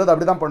சார் சிலது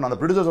அப்படிதான் பண்ணணும்.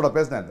 அந்த ப்ரொடியூசர்ஸோட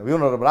பேசினேன்,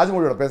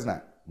 ராஜமௌழியோட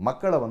பேசினேன்.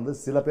 மக்களை வந்து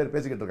சில பேர்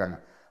பேசிக்கிட்டு இருக்காங்க.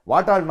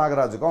 வாட்டாள்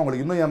நாகராஜுக்கும்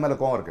அவங்களுக்கு இன்னும் என் மேல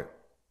கோவம் இருக்கு.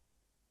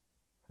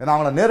 ஏன்னா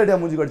அவங்கள நேரடியாக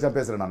மூஞ்சி கடிச்சா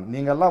பேசுறேன் நான்.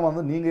 நீங்க எல்லாம்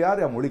வந்து நீங்க யார்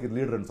என் மொழிக்கு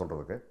லீடர்னு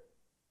சொல்றதுக்கு?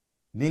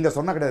 நீங்க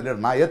சொன்ன கிடையாது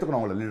லீடர், நான் ஏத்துக்கணும்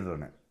அவங்கள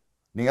லீடர்னு.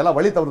 நீங்க எல்லாம்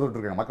வழி தவிர்த்துட்டு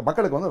இருக்காங்க.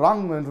 மக்களுக்கு வந்து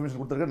ராங் இன்ஃபர்மேஷன்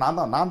கொடுத்துருக்கேன்.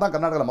 நான் தான்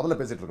கர்நாடகாவில் முதல்ல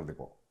பேசிட்டு இருக்கிறது.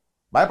 இப்போ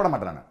பயப்பட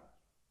மாட்டேன் நான்.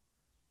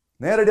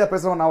 நேரடியாக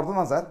பேசுறவன் நான்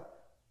ஒருத்தன் தான் சார்.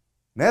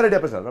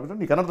 நேரடியாக பேசுறேன்.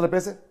 நீ கன்னடத்தில்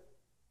பேசு,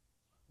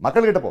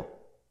 மக்கள்கிட்ட போ,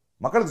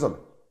 மக்களுக்கு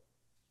சொல்லு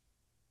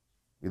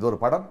இது ஒரு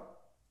படம்,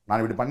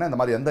 நான் இப்படி பண்ணேன், இந்த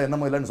மாதிரி எந்த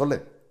எண்ணமும் இல்லைன்னு சொல்லு.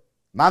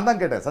 நான் தான்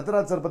கேட்டேன்,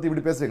 சத்யராஜ் சார் பத்தி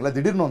இப்படி பேசுறீங்களா,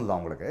 திடீர்னு வந்து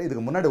அவங்களுக்கு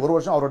இதுக்கு முன்னாடி ஒரு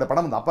வருஷம் அவரோட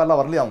படம் வந்து அப்பா எல்லாம்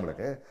வரலையா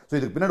அவங்களுக்கு? ஸோ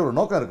இதுக்கு பின்னாடி ஒரு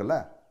நோக்கம் இருக்குல்ல,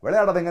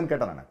 விளையாடாதீங்கன்னு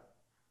கேட்டேன் நான்.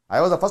 I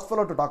was the first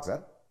fellow to talk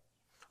sir.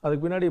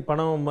 அதுக்கு பின்னாடி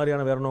பணம்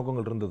மாதிரியான வேற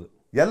நோக்கங்கள் இருந்தது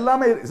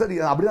எல்லாமே. சார்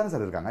அப்படிதான்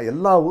சார் இருக்காங்க,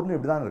 எல்லா ஊர்லயும்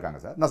இப்படிதான்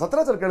இருக்காங்க சார். நான்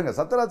சத்யராஜ் சார் கேளுங்க,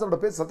 சத்யராஜ் சாரோட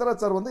பேச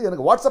சத்யராஜ் சார் வந்து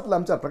எனக்கு வாட்ஸ்அப்ல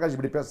அனுப்பிச்சார், பிரகாஷ்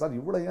இப்படி பேச சார்,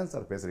 இவ்வளவு ஏன்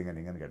சார் பேசுறீங்க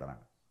நீங்கன்னு கேட்டேன்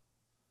நான்.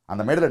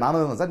 அந்த மேடையில்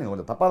நானும் இருந்தேன் சார், நீங்க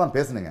கொஞ்சம் தப்பா தான்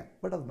பேசுனீங்க.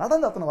 பட் அது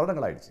நடந்து அத்தனை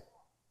வருடங்கள் ஆயிடுச்சு.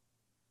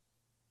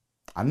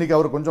 அன்னைக்கு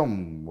அவர் கொஞ்சம்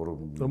ஒரு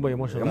ரொம்ப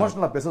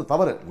எமோஷனலா பேசுறது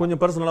தவறு, கொஞ்சம்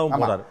பர்சனலாவும்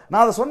போறாரு.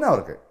 நான் அதை சொன்னேன்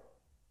அவருக்கு.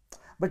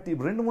 பட்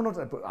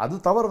 2-3 அது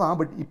தவறு தான்.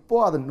 பட் இப்போ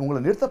அது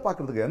உங்களை நிறுத்த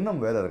பார்க்கறதுக்கு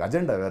எண்ணம் வேற இருக்கு,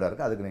 அஜெண்டா வேற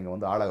இருக்கு, அதுக்கு நீங்க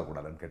வந்து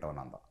ஆளாகக்கூடாதுன்னு கேட்டவன்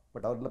நான் தான்.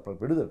 பட் அவர்ல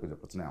விடுதல்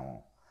கொஞ்சம் பிரச்சனை ஆகும்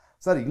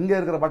சார். இங்க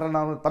இருக்கிற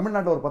வாட்டாள்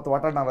தமிழ்நாட்டில் ஒரு 10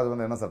 வாட்டாள் நாகராஜ்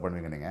வந்து என்ன சார்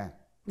பண்ணுவீங்க நீங்க?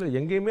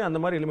 எங்கேயுமே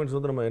அந்த மாதிரி எலிமெண்ட்ஸ்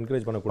வந்து நம்ம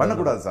என்கரேஜ்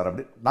பண்ணக்கூடாது சார்.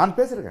 அப்படி நான்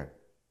பேசியிருக்கேன்.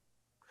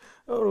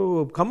 ஒரு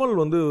கமல்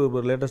வந்து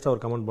லேட்டஸ்டாக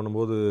ஒரு கமெண்ட்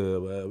பண்ணும்போது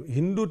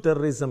ஹிந்து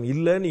டெரரிசம்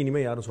இல்லைன்னு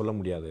இனிமேல் யாரும் சொல்ல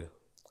முடியாது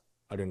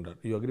அப்படின்றார்.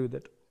 You agree with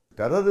that?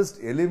 Terrorist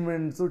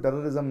எலிமெண்ட்ஸும்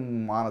terrorism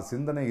ஆன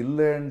சிந்தனை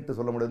இல்லைன்ட்டு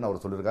சொல்ல முடியாதுன்னு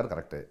அவர் சொல்லியிருக்காரு,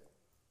 கரெக்டு.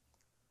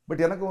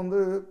 பட் எனக்கு வந்து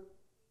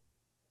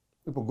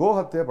இப்போ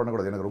கோஹத்தியே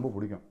பண்ணக்கூடாது, எனக்கு ரொம்ப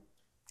பிடிக்கும்.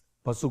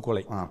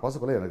 பசுக்கொலை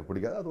பசுக்கொலை எனக்கு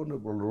பிடிக்காது, அது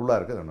ஒன்று ரூலாக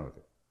இருக்குது, அது ஒன்று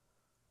இருக்குது.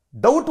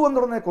 டவுட்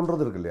வந்த உடனே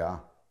கொள்றது இருக்கு இல்லையா,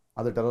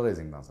 அது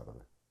டெரரைசிங் தான் சார்.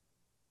 அது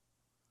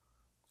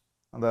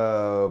அந்த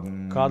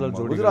காதல்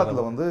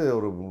குஜராத்தில் வந்து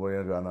ஒரு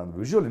அந்த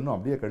விஷுவல் இன்னும்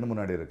அப்படியே கண்ணு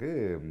முன்னாடி இருக்கு.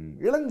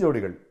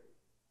 இளஞ்சோடிகள்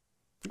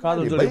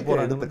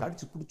எடுத்து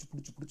கடிச்சு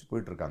பிடிச்சு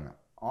போயிட்டு இருக்காங்க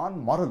ஆன்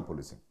மாரல்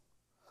போலீசிங்.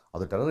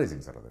 அது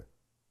டெரரைசிங் சார். அது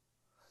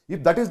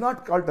if that is not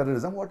called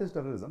terrorism, what is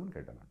terrorism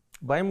கேட்டேன் நான்.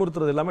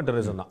 பயமுறுத்துறது எல்லாமே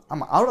டெரரிசம் தான்.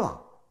 ஆமா, அவ்வளவுதான்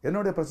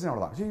என்னுடைய பிரச்சனை,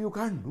 அவ்வளவுதான். You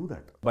can't to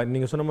that.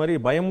 நீங்க சொன்ன மாதிரி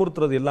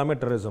பயமுறுத்துறது எல்லாமே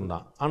டெரரிசம்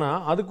தான். ஆனா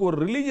அதுக்கு ஒரு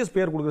ரிலீஜியஸ்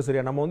பேர் கொடுக்குறது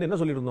சரியா? நம்ம வந்து என்ன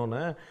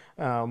சொல்லியிருந்தோம்னா,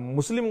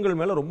 முஸ்லிம்கள்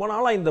மேல ரொம்ப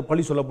நாளா இந்த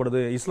பழி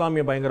சொல்லப்படுது,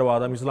 இஸ்லாமிய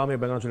பயங்கரவாதம்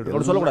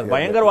சொல்லிட்டு சொல்லக்கூடாது.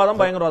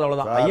 பயங்கரவாதம்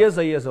அவ்வளவுதான்.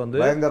 ஐஎஸ்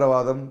வந்து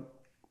பயங்கரவாதம்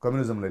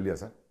கம்யூனிசம்ல இல்லையா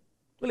சார்?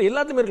 இல்ல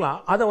எல்லாத்தையுமே இருக்கலாம்.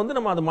 அதை வந்து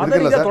நம்ம அது மத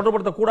ரீதியா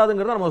தொடர்படுத்த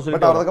கூடாதுங்கிறத நம்ம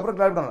சொல்லிட்டோம். அதுக்கப்புறம்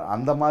கிளாரிஃபை பண்ணணும்,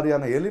 அந்த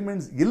மாதிரியான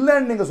எலிமெண்ட்ஸ்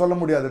இல்லன்னு நீங்க சொல்ல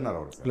முடியாதுன்னு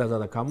அவர். இல்ல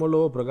சார்,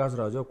 கமலோ பிரகாஷ்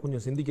ராஜோ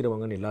கொஞ்சம்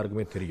சிந்திக்கிறவங்கன்னு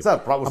எல்லாருக்குமே தெரியும்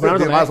சார்.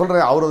 நான்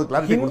சொல்றேன், அவர் ஒரு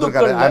கிளாரிட்டி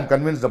கொடுத்திருக்காரு. I am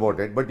convinced about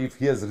it, but if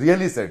he has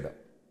really said,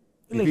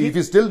 if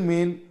he still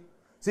mean,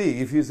 see,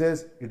 if he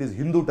says it is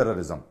Hindu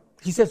terrorism,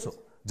 he says so.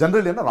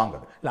 General என்ன ராங்?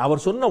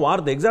 அவர் சொன்ன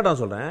வார்த்தை எக்ஸாக்டா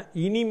சொல்றேன்,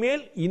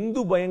 இனிமேல்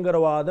இந்து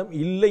பயங்கரவாதம்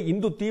இல்லை,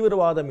 இந்து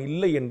தீவிரவாதம்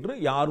இல்லை என்று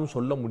யாரும்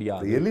சொல்ல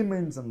முடியாது.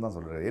 எலிமெண்ட்ஸ் தான்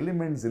சொல்றேன்,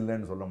 எலிமெண்ட்ஸ்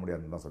இல்லைன்னு சொல்ல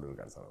முடியாதுன்னு தான்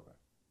சொல்லியிருக்காரு சார்.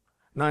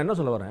 நான் என்ன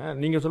சொல்ல வரேன்,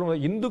 நீங்க சொல்லுங்க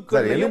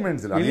இந்துக்கள்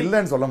எலிமெண்ட்ஸ்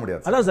இல்லைன்னு சொல்ல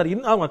முடியாது. அதான் சார்,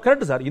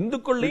 கரெக்ட் சார்.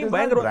 இந்துக்கள்லையும்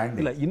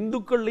பயங்கரவாதம் இல்ல,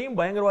 இந்துக்கள்லையும்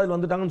பயங்கரவாதம்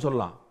வந்துட்டாங்கன்னு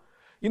சொல்லலாம்.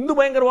 இந்து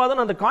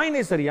பயங்கரவாதம் அந்த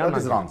காயினேஜ் சரியா?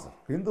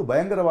 இந்து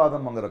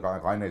பயங்கரவாதம்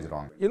காயினேஜ்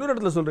ராங். இன்னொரு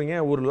இடத்துல சொல்றீங்க,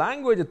 ஒரு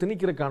லாங்குவேஜை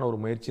திணிக்கிறதுக்கான ஒரு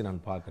முயற்சி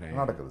நான்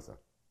பார்க்கிறேன் நடக்குது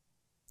சார்.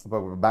 இப்போ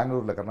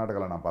பெங்களூரில்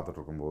கர்நாடகாவில் நான் பார்த்துட்டு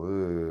இருக்கும்போது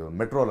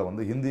மெட்ரோவில்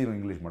வந்து ஹிந்தியும்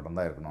இங்கிலீஷ்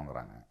மட்டும்தான்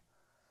இருக்கணுங்கிறாங்க.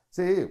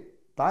 சரி,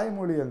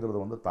 தாய்மொழிங்கிறது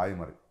வந்து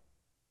தாய்மொழி.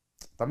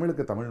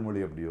 தமிழுக்கு தமிழ்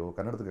மொழி எப்படியோ,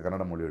 கன்னடத்துக்கு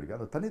கன்னட மொழி எப்படியோ,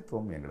 அந்த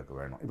தனித்துவம் எங்களுக்கு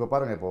வேணும். இப்போ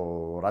பாருங்கள்,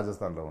 இப்போது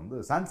ராஜஸ்தானில் வந்து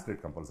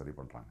சான்ஸ்கிரிட் கம்பல்சரி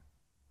பண்ணுறாங்க.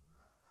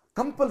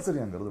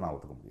 கம்பல்சரிங்கிறது நான்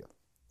ஒத்துக்க முடியாது.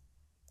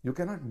 You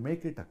cannot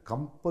make it a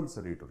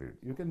compulsory to read.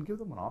 You can give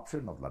them an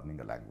option of learning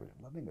a language,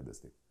 learning this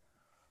thing.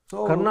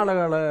 So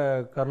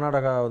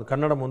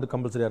Kannada வந்து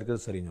கம்பல்சரியா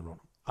இருக்குது சரின்னு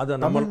சொல்லுவோம். அது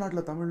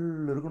தமிழ்நாட்டில் தமிழ்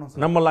இருக்கணும்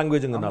சார். நம்ம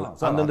லாங்குவேஜ்ங்கனால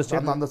அந்தந்த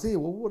ஸ்டேட் அந்த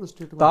ஒவ்வொரு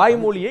ஸ்டேட்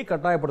தாய்மொழியை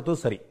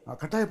கட்டாயப்படுத்துவது சரி.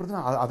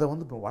 கட்டாயப்படுத்தினா அதை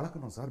வந்து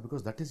வளர்க்கணும் sir.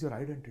 Because that is your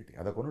identity.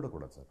 அதை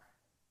கொண்டுடக்கூடாது சார்.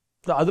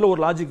 அதுல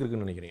ஒரு லாஜிக்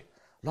இருக்குன்னு நினைக்கிறேன்.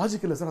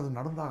 லாஜிக் இல்லை சார். அது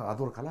நடந்தா அது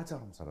ஒரு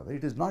கலாச்சாரம் சார். அது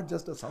it is not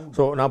just a sound.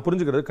 So நான்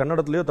புரிஞ்சுக்கிறது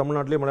கன்னடத்துலயோ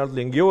தமிழ்நாட்டிலேயோ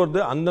மலையாளத்தில் எங்கேயோ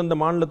வருது அந்தந்த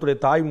மாநிலத்துடைய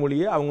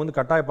தாய்மொழியை அவங்க வந்து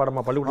கட்டாய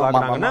பாடமா பள்ளிக்கூடத்தில்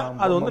ஆக்குறாங்கன்னா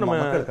அது வந்து நம்ம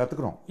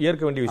கற்றுக்கிறோம்,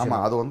 ஏற்க வேண்டிய விஷயம்.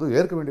 அது வந்து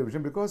ஏற்க வேண்டிய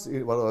விஷயம். பிகாஸ்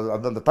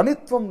அந்த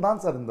தனித்துவம்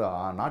தான் சார் இந்த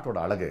நாட்டோட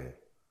அழகு.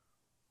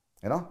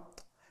 ஏன்னா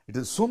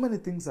it is so many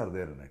things are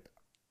there in it.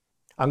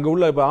 அங்க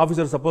உள்ள இப்போ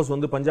ஆஃபீஸர் சப்போஸ்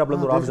வந்து பஞ்சாப்ல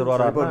இருந்து ஒரு ஆஃபீஸர்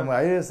வராரு. இப்போ நம்ம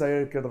ஐஏஎஸ்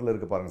கேடர்ல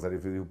இருக்கு பாருங்க sir.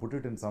 If you put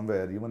it in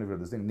somewhere even if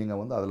this thing நீங்க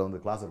வந்து அதுல வந்து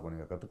கிளாஸ் இருக்கும்,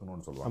 நீங்க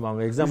கத்துக்கணும்னு சொல்லுவாங்க.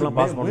 அவங்க எக்ஸாம்லாம்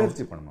பாஸ் பண்ணணும்,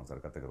 முயற்சி பண்ணணும்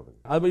சார்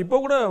கத்துக்கிறதுக்கு. அது இப்போ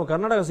கூட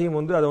கர்நாடக சிஎம்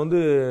வந்து அதை வந்து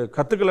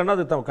கத்துக்கலன்னா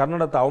அது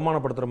கர்நாடகத்தை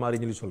அவமானப்படுத்துற மாதிரி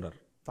சொல்லி சொல்றாரு.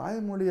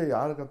 தாய்மொழியை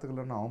யாரு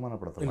கத்துக்கலன்னா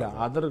அவமானப்படுத்துறாங்க இல்ல,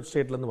 அதர்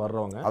ஸ்டேட்ல இருந்து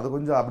வர்றவங்க அது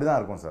கொஞ்சம் அப்படிதான்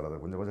இருக்கும் சார்.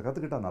 அது கொஞ்சம்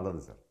கத்துக்கிட்டா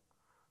நல்லது சார்.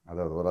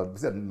 அதாவது ஒரு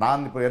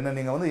நான் இப்போ என்ன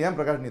நீங்க வந்து ஏன்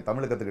பிரகாஷ் நீ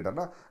தமிழ்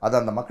கத்துக்கிட்டேன்னா அது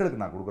அந்த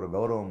மக்களுக்கு நான் கொடுக்குற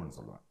கௌரவம்னு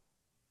சொல்லுவேன்.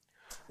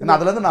 ஏன்னா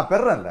அதுல இருந்து நான்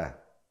பெறேன்ல.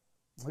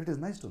 It is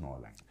nice to know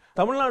language.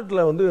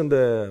 தமிழ்நாட்டில் வந்து இந்த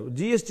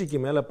ஜிஎஸ்டிக்கு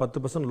மேலே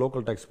 10%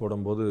 லோக்கல் டேக்ஸ்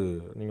போடும்போது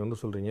நீங்கள்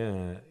வந்து சொல்கிறீங்க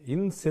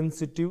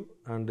இன்சென்சிட்டிவ்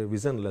அண்ட்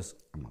விசன்லெஸ்,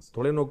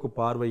 தொலைநோக்கு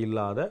பார்வை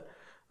இல்லாத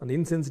அந்த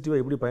இன்சென்சிட்டிவை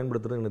எப்படி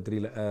பயன்படுத்துறதுன்னு எனக்கு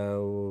தெரியல,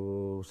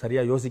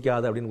 சரியாக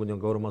யோசிக்காத அப்படின்னு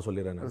கொஞ்சம் கௌரவமாக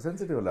சொல்லிடுறேன்.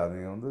 சென்சிட்டிவ் இல்லை,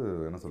 நீங்கள் வந்து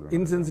என்ன சொல்லுங்கள்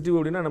இன்சென்சிட்டிவ்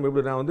அப்படின்னா நம்ம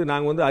எப்படி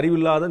நாங்கள் வந்து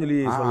அறிவில்லாதன்னு சொல்லி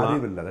சொல்லலாம்.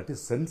 அறிவில்லை, தட்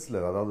இஸ்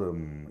சென்ஸ்ல. அதாவது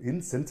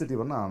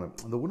இன்சென்சிட்டிவ்னா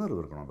அந்த உணர்வு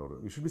இருக்கணும். அதோட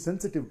you should be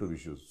sensitive to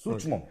issues.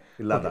 சூட்சமம்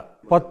இல்லாத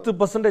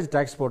 10%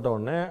 டேக்ஸ் போட்ட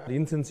உடனே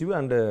இன்சென்சிட்டிவ்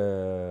அண்ட்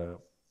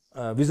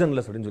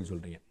விசன்லெஸ் அப்படின்னு சொல்லி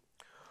சொல்கிறீங்க.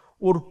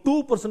 ஒரு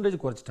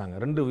 2% குறைச்சிட்டாங்க,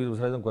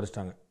 2%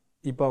 குறைச்சிட்டாங்க.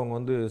 இப்போ அவங்க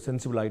வந்து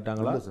சென்சிபிள்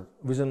ஆகிட்டாங்களா,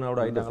 விசனோட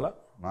ஆகிட்டாங்களா?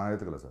 நான்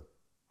ஏற்றுக்கல சார்.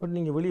 பட்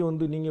நீங்க வெளியே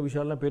வந்து நீங்க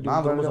விஷால்லாம் பேட்டி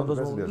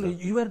சந்தோஷம்.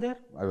 You are there,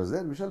 I was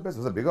there. Vishal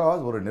பேச சார்.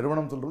 பிகாஸ் ஒரு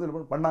நிறுவனம் சொல்றது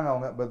இல்லை பண்ணாங்க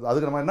அவங்க.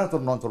 அதுக்கு நம்ம என்ன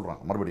சொல்லணும்னு சொல்றோம்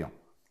மறுபடியும்.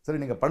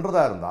 சரி நீங்க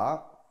பண்றதா இருந்தா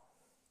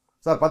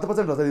சார்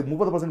 10% சார்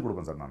 30%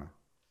 கொடுப்பேன் சார். நான்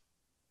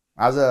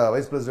as a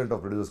vice president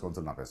of producers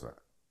council நான் பேசுவேன்.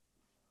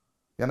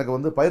 எனக்கு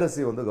வந்து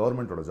பைரசி வந்து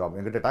கவர்மெண்ட்டோட ஜாப்.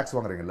 எங்கிட்ட டாக்ஸ்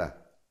வாங்குறீங்கல்ல,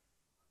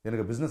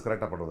 எனக்கு பிஸ்னஸ்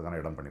கரெக்டாக பண்ணுறதுக்கான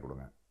இடம் பண்ணி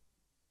கொடுங்க.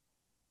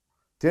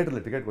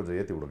 தியேட்டரில் டிக்கெட் கொஞ்சம்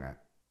ஏற்றி கொடுங்க.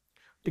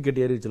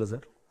 Ticket ஏறிடுச்சுல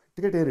sir?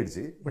 டிக்கெட்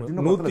ஏறிடுச்சு.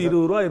 120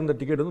 ரூபா இருந்த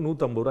டிக்கெட் வந்து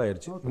 150 ரூபா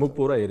ஆயிடுச்சு,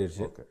 30 ரூபா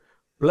ஏறிடுச்சு.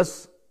 பிளஸ்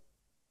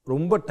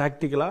ரொம்ப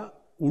டாக்டிக்கலா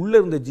உள்ள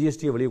இருந்த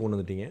ஜிஎஸ்டியை வெளியே கொண்டு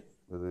வந்துட்டீங்க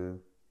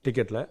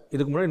டிக்கெட்ல.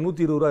 இதுக்கு முன்னாடி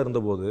 120 ரூபா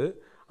இருந்த போது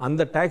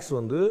அந்த டாக்ஸ்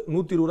வந்து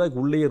 120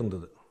 ரூபாய்க்கு உள்ளே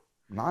இருந்தது.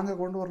 நாங்க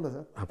கொண்டு வரல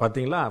சார்.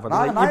 பாத்தீங்களா?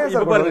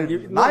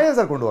 நான்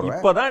சார் கொண்டு வரேன்.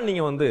 இப்பதான்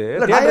நீங்க வந்து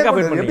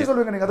எப்படி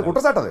சொல்லுவீங்க நீங்க? அது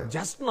குற்றச்சாட்டு.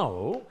 ஜஸ்ட்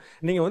நவ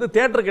நீங்க வந்து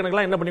தியேட்டருக்கு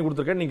எனக்குலாம் என்ன பண்ணி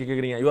கொடுத்துருக்கேன்னு நீங்க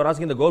கேக்குறீங்க. You are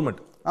asking the government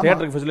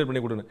தியேட்டருக்கு ஃபெசிலிட்டி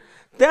பண்ணி கொடுங்க.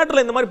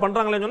 தியேட்டர்ல இந்த மாதிரி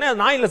பண்றாங்களேன்னு சொன்னா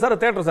நான் இல்ல சார்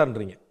தியேட்டர்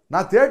சார்ன்றீங்க.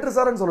 நான் தியேட்டர்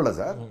சார்னு சொல்லல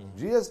sir.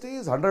 GST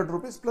is 100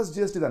 rupees plus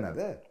GST தானே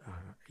அது.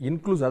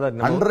 இன்க்ளூஸ்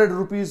அதான் 100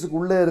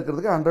 rupeesக்கு உள்ளே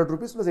இருக்கிறதுக்கு 100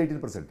 rupees பிளஸ்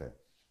 18%.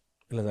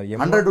 இல்ல சார்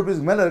 100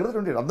 rupeesக்கு மேல இருக்கிறது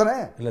 20 அதானே?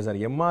 இல்ல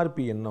சார்,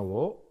 எம்ஆர்பி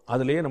என்னவோ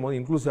அதுலயே நம்ம வந்து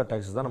இன்க்ளூசிவ்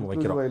டாக்ஸ் தான் நம்ம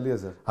வைக்கிறோம். இல்லையா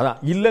சார்? அதான்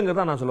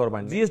இல்லங்கறத நான் சொல்ல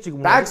வரேன்.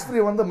 ஜிஎஸ்டிக்கு டாக்ஸ் ஃப்ரீ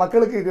வந்து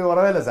மக்களுக்கு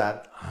வரவே இல்ல சார்.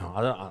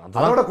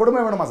 அதோட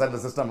கொடுமை வேணுமா சார் இந்த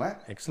சிஸ்டம்?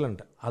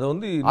 எக்ஸலென்ட். அது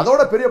வந்து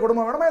அதோட பெரிய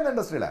கொடுமை வேணுமா இந்த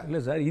இண்டஸ்ட்ரியில? இல்ல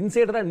சார்,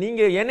 இன்சைடரா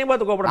நீங்க என்னைய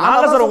பார்த்து கோபப்படுறீங்க.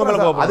 நாங்க சார் உங்க மேல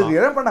கோபப்படுறோம். அதுக்கு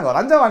என்ன பண்ணாங்க?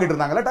 லஞ்சம் வாங்கிட்டு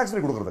இருந்தாங்கல டாக்ஸ்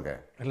ஃப்ரீ கொடுக்கிறதுக்கு.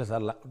 இல்ல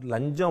சார்,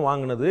 லஞ்சம்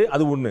வாங்குனது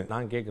அது ஒண்ணு.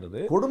 நான்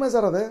கேக்குறது கொடுமை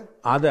சார்.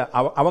 அது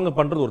அவங்க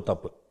பண்றது ஒரு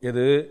தப்பு.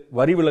 எது?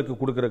 வரி விலக்கு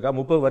கொடுக்கறக்கா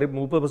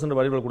 30%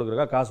 வரி விலக்கு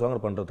கொடுக்கறக்கா காசு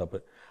வாங்குற பண்ற தப்பு.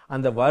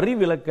 அந்த வரி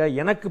விலக்க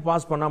எனக்கு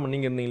பாஸ் பண்ணாம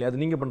நீங்க இருந்தீங்களே,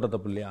 அது நீங்க பண்ற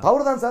தப்பு இல்லையா?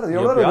 தவறுதான் சார்.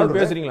 எவ்வளவு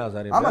பேசுறீங்களா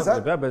சார்? ஆமா சார்.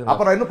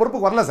 அப்ப நான் இன்னும்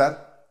பொறுப்புக்கு வரல சார்.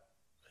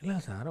 இல்ல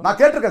சார், நான்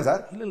கேட்டிருக்கேன்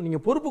சார். இல்ல நீங்க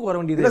பொறுப்புக்கு வர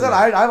வேண்டியது இல்ல சார்.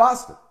 ஐ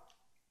ஆஸ்க்ட்.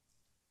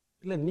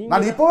 இல்ல நீங்க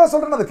நான் இப்பவே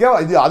சொல்றேன்.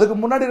 அது இது அதுக்கு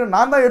முன்னாடி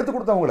நான் தான் எடுத்து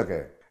கொடுத்தேன் உங்களுக்கு.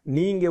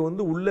 நீங்க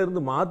வந்து உள்ள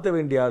இருந்து மாத்த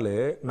வேண்டிய ஆளு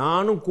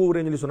நானும்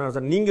கூவுறேன்னு சொல்லி சொன்னாங்க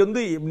சார். நீங்க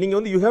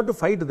வந்து யூ ஹேவ் டு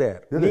ஃபைட்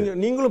தேர்.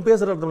 நீங்களும்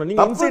பேசுறது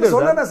நீங்க இன்சைடர்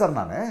சொன்னேன் சார்.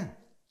 நானு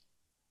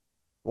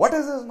வாட்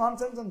இஸ் திஸ்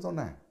நான்சென்ஸ்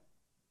சொன்னேன்.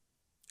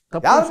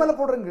 யார் மேல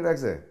போடுறீங்க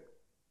டாக்ஸ்?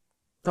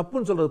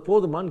 தப்புன்னு சொல்றது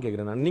போதுமான்னு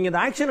கேக்குறேன் நான். நீங்க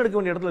ஆக்ஷன் எடுக்க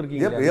வேண்டிய இடத்துல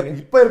இருக்கீங்க.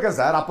 இப்ப இருக்கேன்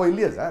சார், அப்ப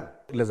இல்லையா சார்?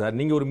 இல்ல சார்,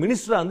 நீங்க ஒரு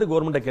மினிஸ்டரா வந்து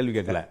கவர்மெண்ட்ட கேள்வி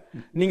கேட்கல,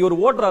 நீங்க ஒரு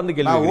ஓட்டரா இருந்து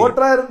கேள்வி கேட்கல.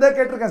 ஓட்டரா இருந்தே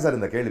கேட்டிருக்கேன் சார்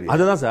இந்த கேள்வி.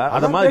 அதுதான் சார்.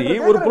 அத மாதிரி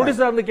ஒரு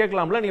ப்ரொடியூசரா இருந்து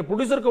கேட்கலாம்ல. நீங்க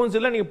ப்ரொடியூசர்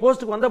கவுன்சில்ல நீங்க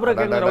போஸ்ட்க்கு வந்த பிறகு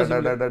கேட்கற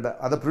அவசியம் இல்ல.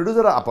 அத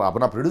ப்ரொடியூசரா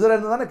அப்ப நான் ப்ரொடியூசரா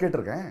இருந்து தானே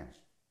கேட்டிருக்கேன்.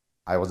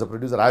 I was a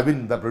producer. I have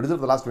been the producer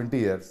for the last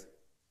 20 years.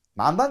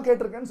 நான் தான்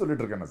கேட்டிருக்கேன்னு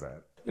சொல்லிட்டு இருக்கேன் சார்.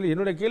 இல்ல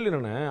என்னோட கேள்வி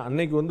என்னன்னா,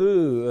 அன்னைக்கு வந்து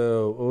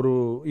ஒரு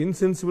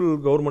இன்சென்சிபிள்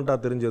கவர்மெண்டா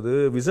தெரிஞ்சது,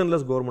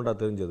 விசன்லெஸ் கவர்மெண்டா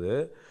தெரிஞ்சது,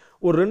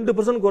 ஒரு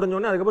 2%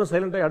 குறைஞ்சோடனே அதுக்கப்புறம்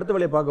சைலண்டாக அடுத்த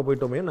வேலையை பார்க்க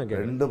போயிட்டோமே. நான்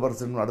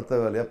 2% அடுத்த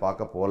வேலையை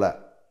பார்க்க போல.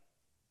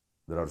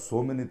 There are so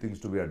many things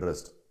to be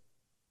addressed.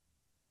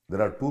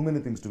 There are too many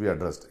things to be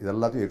addressed. இது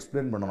எல்லாத்தையும்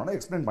எக்ஸ்பிளைன் பண்ணணும்னா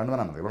எக்ஸ்பிளைன்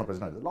பண்ணுவேன். நமக்கு எவ்வளவு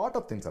பிரச்சனை இருக்கு. Lot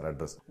of things are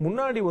addressed.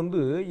 முன்னாடி வந்து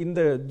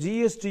இந்த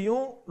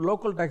ஜிஎஸ்டியும்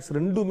லோக்கல் டாக்ஸ்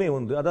ரெண்டுமே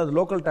வந்து, அதாவது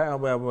லோக்கல்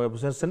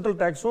சென்ட்ரல்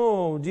டாக்ஸும்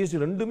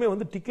ஜிஎஸ்டி ரெண்டுமே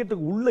வந்து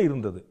டிக்கெட்டுக்கு உள்ள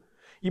இருந்தது.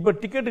 இப்போ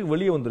டிக்கெட்டுக்கு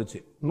வெளியே வந்துருச்சு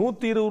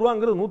 120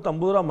 ரூபாங்கிறது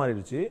 150 ரூபா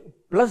மாறிடுச்சு.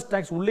 ப்ளஸ்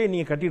டேக்ஸ் உள்ளே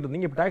நீங்கள் கட்டிட்டு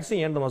இருந்தீங்க. இப்போ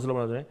டேக்ஸையும் ஏன் வசூல்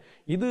பண்ணுறது?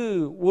 இது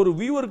ஒரு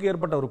வியூவருக்கு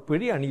ஏற்பட்ட ஒரு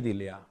பெரிய அநீதி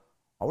இல்லையா?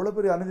 அவ்வளோ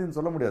பெரிய அநீதின்னு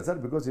சொல்ல முடியாது சார்.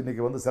 பிகாஸ்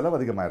இன்னைக்கு வந்து செலவு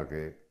அதிகமாக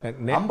இருக்கு.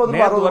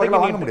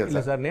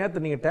 இல்லை சார்,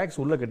 நேற்று நீங்கள் டேக்ஸ்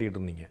உள்ளே கட்டிட்டு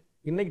இருந்தீங்க,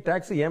 இன்னைக்கு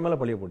டேக்ஸ் ஏன் மேலே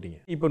பழிய போட்டீங்க.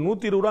 இப்போ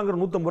 120 ரூபாங்கிற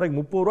 150 ரூபாய்க்கு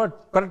 30 ரூபா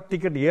பெர்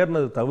டிக்கெட்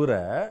ஏறினது தவிர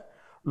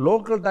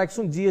லோக்கல்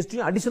டாக்ஸும்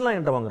ஜிஎஸ்டியும் அடிஷனலாக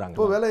என்கிட்ட வாங்குறாங்க.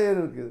 இப்போ விலை ஏறி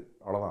இருக்கு,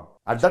 அவ்வளோதான்.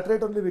 At that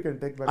rate only we can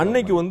take back.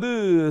 அன்னைக்கு வந்து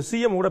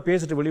சிஎம் கூட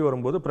பேசிட்டு வெளியே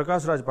வரும்போது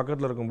பிரகாஷ் ராஜ்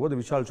பக்கத்தில் இருக்கும்போது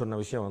விஷால் சொன்ன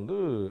விஷயம் வந்து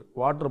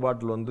வாட்டர்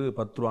பாட்டில் வந்து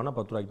 10 ரூபானா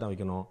 10 ரூபாய்க்கு தான்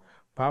விற்கணும்,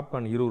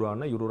 பாப்கார்ன் 20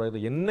 ரூபானா 20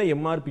 ரூபாய்க்கு என்ன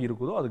எம்ஆர்பி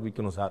இருக்குதோ அதுக்கு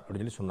விற்கணும் சார்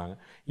அப்படின்னு சொல்லி சொன்னாங்க.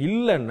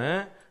 இல்லைன்னு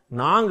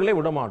நாங்களே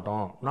விட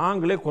மாட்டோம்,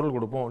 நாங்களே குரல்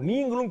கொடுப்போம்,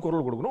 நீங்களும்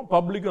குரல் கொடுக்கணும்,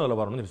 பப்ளிக்கும் அதில்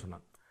வரணும்னு சொல்லி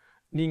சொன்னாங்க.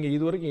 நீங்கள்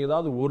இது வரைக்கும்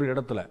ஏதாவது ஒரு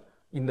இடத்துல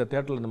இந்த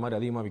தேட்டரில் இந்த மாதிரி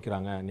அதிகமாக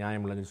விற்கிறாங்க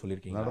நியாயம் இல்லைன்னு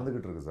சொல்லியிருக்கீங்க?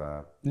 நடந்துகிட்டு இருக்கு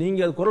சார்.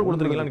 நீங்கள் அது குரல்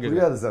கொடுத்துருக்கீங்களான்னு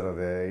தெரியாது சார்.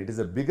 அது it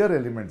is a bigger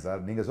element sir.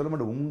 நீங்கள் சொல்ல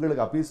மாட்டேன்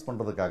உங்களுக்கு அப்பீஸ்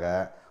பண்ணுறதுக்காக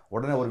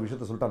உடனே ஒரு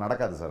விஷயத்த சொல்லிட்டா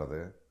நடக்காது சார். அது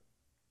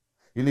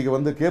இன்னைக்கு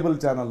வந்து கேபிள்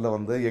சேனலில்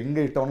வந்து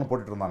எங்கே இட்டவனும்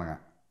போட்டுட்டு இருந்தானுங்க.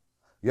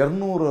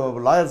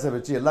 200 லாயர்ஸை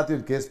வச்சு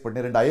எல்லாத்தையும் கேஸ்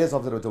பண்ணி 2 ஐஏஎஸ்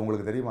ஆஃபீஸர் வச்சு.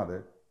 உங்களுக்கு தெரியுமா அது?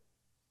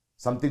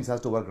 Somethings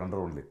has to work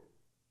under only.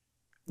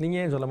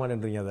 நீங்கள் ஏன் சொல்ல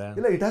மாட்டேன்றீங்க அதை?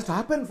 இல்லை, it has to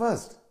happen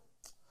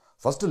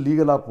first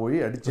லீகலாக போய்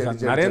அடிச்சு.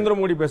 நரேந்திர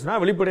மோடி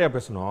பேசினா வெளிப்படையாக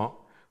பேசணும்,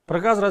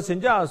 பிரகாஷ் ராஜ்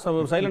செஞ்சா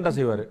சைலண்டா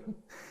செய்வாரு.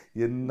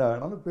 என்ன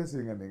வேணாலும்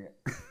பேசுவீங்க நீங்க.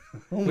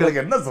 உங்களுக்கு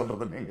என்ன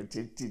சொல்றது? நீங்க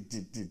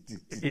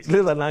இல்ல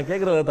சார், நான்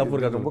கேட்கறது தப்பு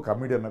இருக்கா? ரொம்ப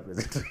கமெடியனா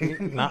பேசிட்டு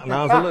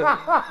நான்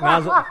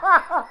சொல்ல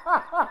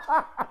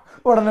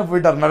உடனே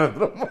போயிட்டார்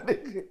நரேந்திர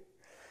மோடிக்கு.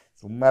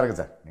 சும்மா இருக்கு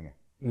சார்.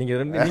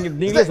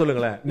 நீங்களே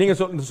சொல்லுங்களேன். நீங்க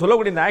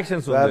சொல்லக்கூடிய இந்த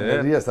ஆக்ஷன்ஸ் வந்து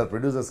நிறைய சார்.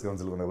 ப்ரொடியூசர்ஸ்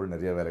கவுன்சில் கூட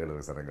நிறைய வேலைகள்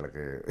இருக்கு சார்.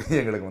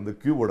 எங்களுக்கு வந்து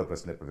கியூபோட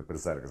பிரச்சனை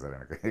பெருசா இருக்கு சார்.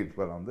 எனக்கு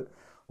இப்போ வந்து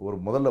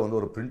முதல்ல வந்து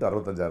ஒரு பிரிண்ட்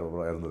 65,000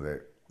 ரூபாய் இருந்தது.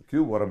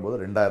 கியூப் வரும்போது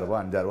 2,000 ரூபாய்,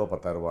 5,000 ரூபாய்,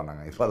 10,000 ரூபாய்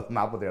நாங்கள். இப்போ அது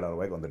 47,000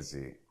 ரூபாய்க்கு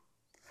வந்துடுச்சு.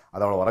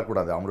 அது அவ்வளோ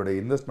வரக்கூடாது. அவங்களுடைய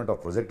இன்வெஸ்ட்மெண்ட்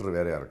ஆஃப் ப்ரொஜெக்டர்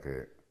வேறையா இருக்கு.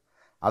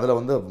 அதில்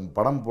வந்து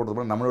படம்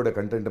போடுறது நம்மளுடைய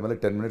கண்டென்ட் மேலே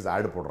 10 மினிட்ஸ்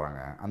ஆட்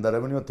போடுறாங்க. அந்த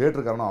ரெவன்யூ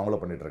தேட்டருக்காரனும் அவங்கள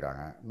பண்ணிட்டு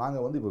இருக்காங்க.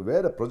 நாங்கள் வந்து இப்போ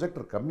வேற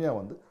ப்ரொஜெக்டர் கம்மியாக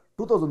வந்து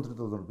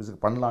 2,000-3,000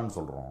 ருபீஸுக்கு பண்ணலான்னு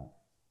சொல்கிறோம்.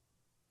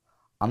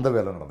 அந்த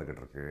வேலை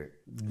நடந்துகிட்டு இருக்கு.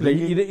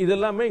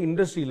 இதெல்லாமே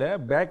இண்டஸ்ட்ரியில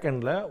பேக்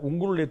எண்ட்ல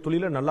உங்களுடைய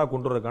தொழிலை நல்லா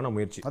கொண்டு வரதுக்கான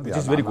முயற்சி. which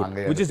is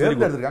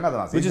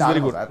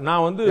very good.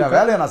 நான் வந்து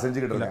வேலையை நான்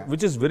செஞ்சுக்கிட்டு இருக்கேன்.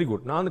 which is very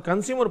good. நான் வந்து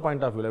கன்சியூமர்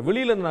பாயிண்ட் ஆஃப் வியூல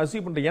வெளியில இருந்து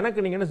அசீவ் பண்றேன்.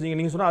 எனக்கு நீங்க என்ன செய்யுங்க,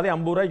 நீங்க சொன்னா அதே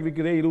 50 ரூபாய்க்கு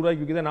விக்குது, 20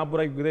 ரூபாய்க்கு விக்குது, 40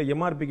 ரூபாய்க்கு விக்குது,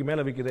 எம்ஆர்பிக்கு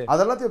மேல விக்குது.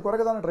 அதெல்லாத்தையும்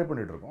குறைக்க தானே ட்ரை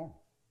பண்ணிட்டு இருக்கோம்.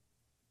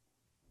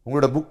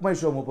 உங்களோட புக் மை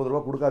ஷோ 30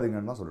 ரூபாய்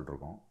கொடுக்காதீங்கன்னு தான் சொல்லிட்டு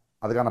இருக்கோம்.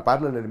 அதுக்கான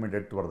பேரலல் எலிமெண்ட்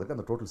எடுத்து வரதுக்கு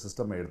அந்த டோட்டல்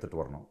சிஸ்டம் எடுத்துட்டு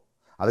வரணும்.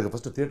 அதுக்கு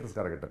ஃபர்ஸ்ட்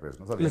தியேட்டர்ஸ்காரர்கிட்ட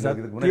பேசணும் சார்.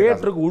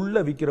 தியேட்டருக்கு உள்ள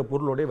விக்கிற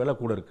பொருளோட விலை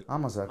கூட இருக்கு.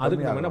 ஆமா சார்.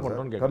 அதுக்கு நம்ம என்ன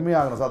பண்றோம்?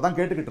 கம்மியாகணும் சார். அதான்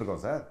கேட்டுக்கிட்டு இருக்கோம்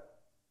சார்.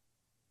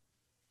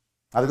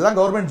 அதுக்கு தான்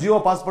கவர்மெண்ட் ஜியோ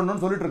பாஸ்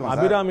பண்ணணும்னு சொல்லிட்டு இருக்கோம்.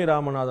 அபிராமி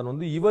ராமநாதன்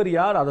வந்து இவர்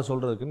யார் அதை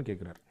சொல்றதுக்குன்னு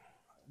கேட்கிறார்.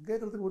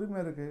 கேட்கறதுக்கு உரிமை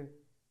இருக்கு.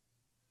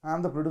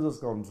 அந்த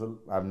ப்ரொடியூசர்ஸ் கவுன்சில்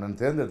நான்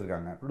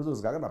தேர்ந்தெடுத்திருக்காங்க.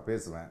 ப்ரொடியூசர்ஸ்க்காக நான்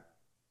பேசுவேன்.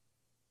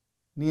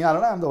 நீ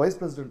யாருன்னா அந்த vice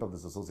president of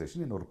this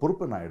association, இன்னொரு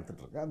பொறுப்பை நான்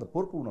எடுத்துட்டு இருக்கேன். அந்த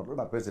பொறுப்பு உணர்வு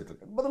நான் பேசிட்டு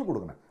இருக்கேன். பதில்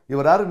கொடுக்கணும்.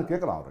 இவர் யாருன்னு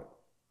கேட்கலாம். அவரு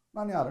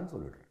நான் யாருன்னு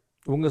சொல்லிடுறேன்.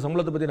 உங்க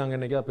சம்பளத்தை பத்தி நாங்க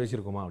என்னைக்கா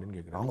பேசியிருக்கோமா அப்படின்னு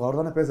கேட்கிறேன். அவங்க அவர்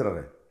தானே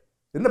பேசுறாரு.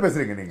 என்ன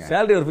பேசுறீங்க நீங்க?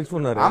 சேலரி அவர் ஃபிக்ஸ்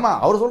பண்ணாரு. ஆமா,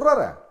 அவர்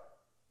சொல்றாரு.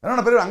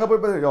 என்னென்ன பேர் அங்க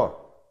போய் பேசோ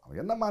அவன்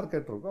என்ன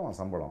மார்க்கெட் இருக்கும், அவன்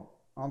சம்பளம்,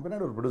 அவன்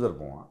பின்னாடி ஒரு ப்ரொடியூசர்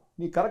போவான்.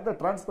 நீ கரெக்டாக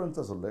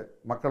டிரான்ஸ்பரன்ஸாக சொல்லு,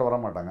 மக்கள் வர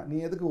மாட்டாங்க. நீ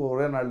எதுக்கு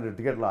ஒரே நாள்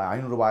டிக்கெட்டில்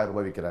 500 ரூபாய் 1000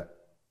 ரூபாய் விற்கிற?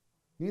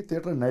 நீ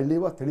தியேட்டர்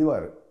நெளிவாக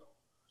தெளிவாக இரு.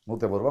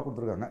 150 ரூபாய்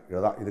கொடுத்துருக்காங்க.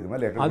 இதுதான், இதுக்கு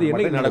மேலே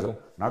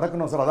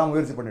நடக்கணும் சார். அதான்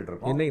முயற்சி பண்ணிட்டு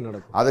இருக்கோம். என்னைக்கு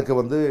நடக்கும்? அதுக்கு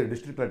வந்து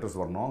டிஸ்ட்ரிக்ட்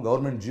கலெக்டர்ஸ் வரணும்,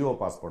 கவர்மெண்ட் ஜியோ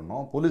பாஸ்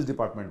பண்ணணும், போலீஸ்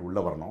டிபார்ட்மெண்ட்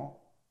உள்ள வரணும்.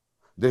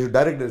 They should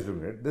direct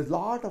distribute. There's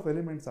lot of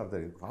elements are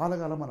there.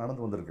 காலகாலமாக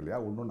நடந்து வந்திருக்கு இல்லையா?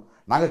 ஒன்று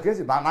நாங்கள்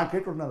கேசி நான்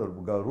கேட்ட உடனே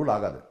அது ரூல்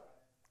ஆகாது.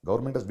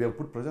 Government has we have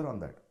put pressure on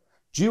that.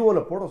 ஜியோவில்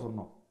போட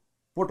சொன்னோம்,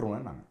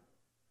 போட்டுருவேன் நாங்கள்.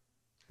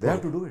 They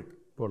have to do it.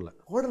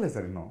 போடலை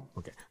சார் இன்னும்.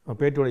 ஓகே,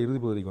 பேட்டியோட இறுதி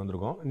பகுதிக்கு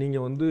வந்திருக்கோம்.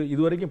 நீங்கள் வந்து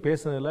இது வரைக்கும்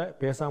பேசுனதில்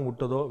பேசாமல்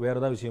விட்டதோ வேறு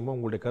ஏதாவது விஷயமோ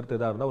உங்களுடைய கருத்து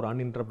எதாக இருந்தால் ஒரு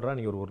அன்இன்டரப்டடாக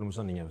நீங்கள் ஒரு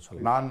நிமிஷம் நீங்கள்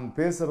சொல்லுங்கள். நான்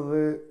பேசுறது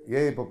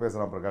இப்போ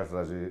பேசுகிறான் பிரகாஷ்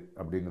ராஜ்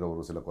அப்படிங்கிற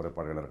ஒரு சில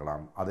குறைபாடுகள்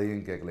இருக்கலாம்.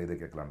 அதையும் கேட்கல, இதை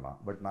கேட்கலாம்.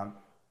 பட் நான்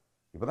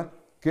இப்போ தான்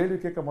கேள்வி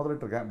கேட்க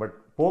முதலிட்டு இருக்கேன். பட்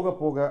போக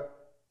போக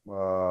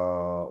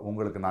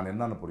உங்களுக்கு நான்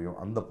என்னன்னு புரியும்.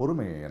 அந்த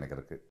பொறுமை எனக்கு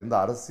இருக்குது. இந்த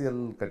அரசியல்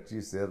கட்சி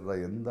சேர்ற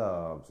எந்த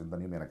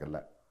சிந்தனையும் எனக்கு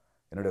இல்லை.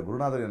 என்னுடைய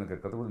குருநாதர் எனக்கு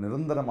கற்றுக்கொண்டு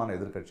நிரந்தரமான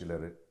எதிர்கட்சியில்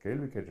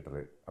கேள்வி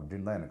கேட்டுட்டு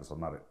அப்படின்னு தான் எனக்கு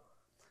சொன்னார்.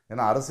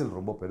 ஏன்னா அரசியல்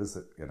ரொம்ப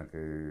பெருசு,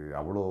 எனக்கு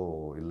அவ்வளோ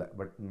இல்லை.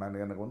 பட்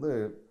எனக்கு வந்து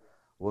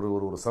ஒரு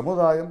ஒரு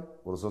சமுதாயம்,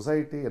 ஒரு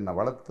சொசைட்டி என்னை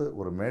வளர்த்து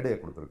ஒரு மேடையை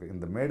கொடுத்துருக்கு.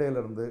 இந்த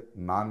மேடையிலேருந்து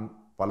நான்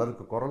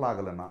பலருக்கு குரல்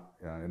ஆகலைன்னா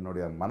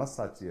என்னுடைய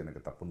மனசாட்சி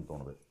எனக்கு தப்புன்னு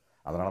தோணுது.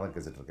 அதனால தான்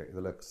கேட்டுட்டு இருக்கேன்.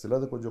 இதில்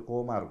சிலது கொஞ்சம்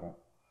கோவமாக இருக்கும்.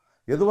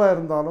 எதுவாக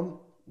இருந்தாலும்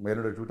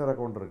என்னுடைய ட்விட்டர்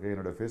அக்கௌண்ட் இருக்குது,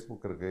 என்னுடைய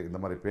ஃபேஸ்புக் இருக்குது, இந்த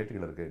மாதிரி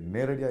பேட்டிகள் இருக்குது.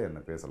 நேரடியாக என்ன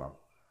பேசலாம்,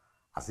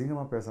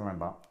 அசிங்கமாக பேச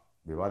வேண்டாம்,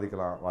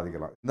 விவாதிக்கலாம்,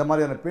 வாதிக்கலாம். இந்த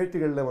மாதிரியான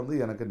பேட்டிகளில் வந்து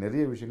எனக்கு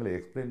நிறைய விஷயங்களை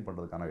எக்ஸ்பிளைன்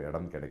பண்ணுறதுக்கான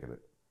இடம் கிடைக்குது.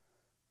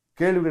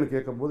 கேள்விகள்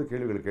கேட்கும்போது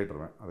கேள்விகள்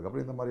கேட்டுருவேன்.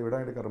 அதுக்கப்புறம் இந்த மாதிரி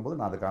இடம் எடுக்கிற போது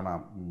நான் அதுக்கான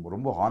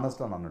ரொம்ப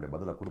ஹானஸ்ட்டாக நான் என்னுடைய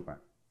பதிலை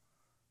கொடுப்பேன்.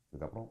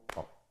 இதுக்கப்புறம்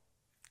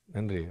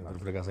நன்றி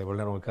பிரகாஷ். இவ்வளோ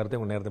நேரம் உங்கள் கருத்தை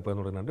உங்கள் நேரத்தை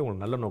பகிர்ந்து நன்றி.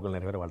 உங்களுக்கு நல்ல நோக்கம்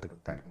நிறைவேற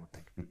வாழ்த்துக்கள். தேங்க்யூ.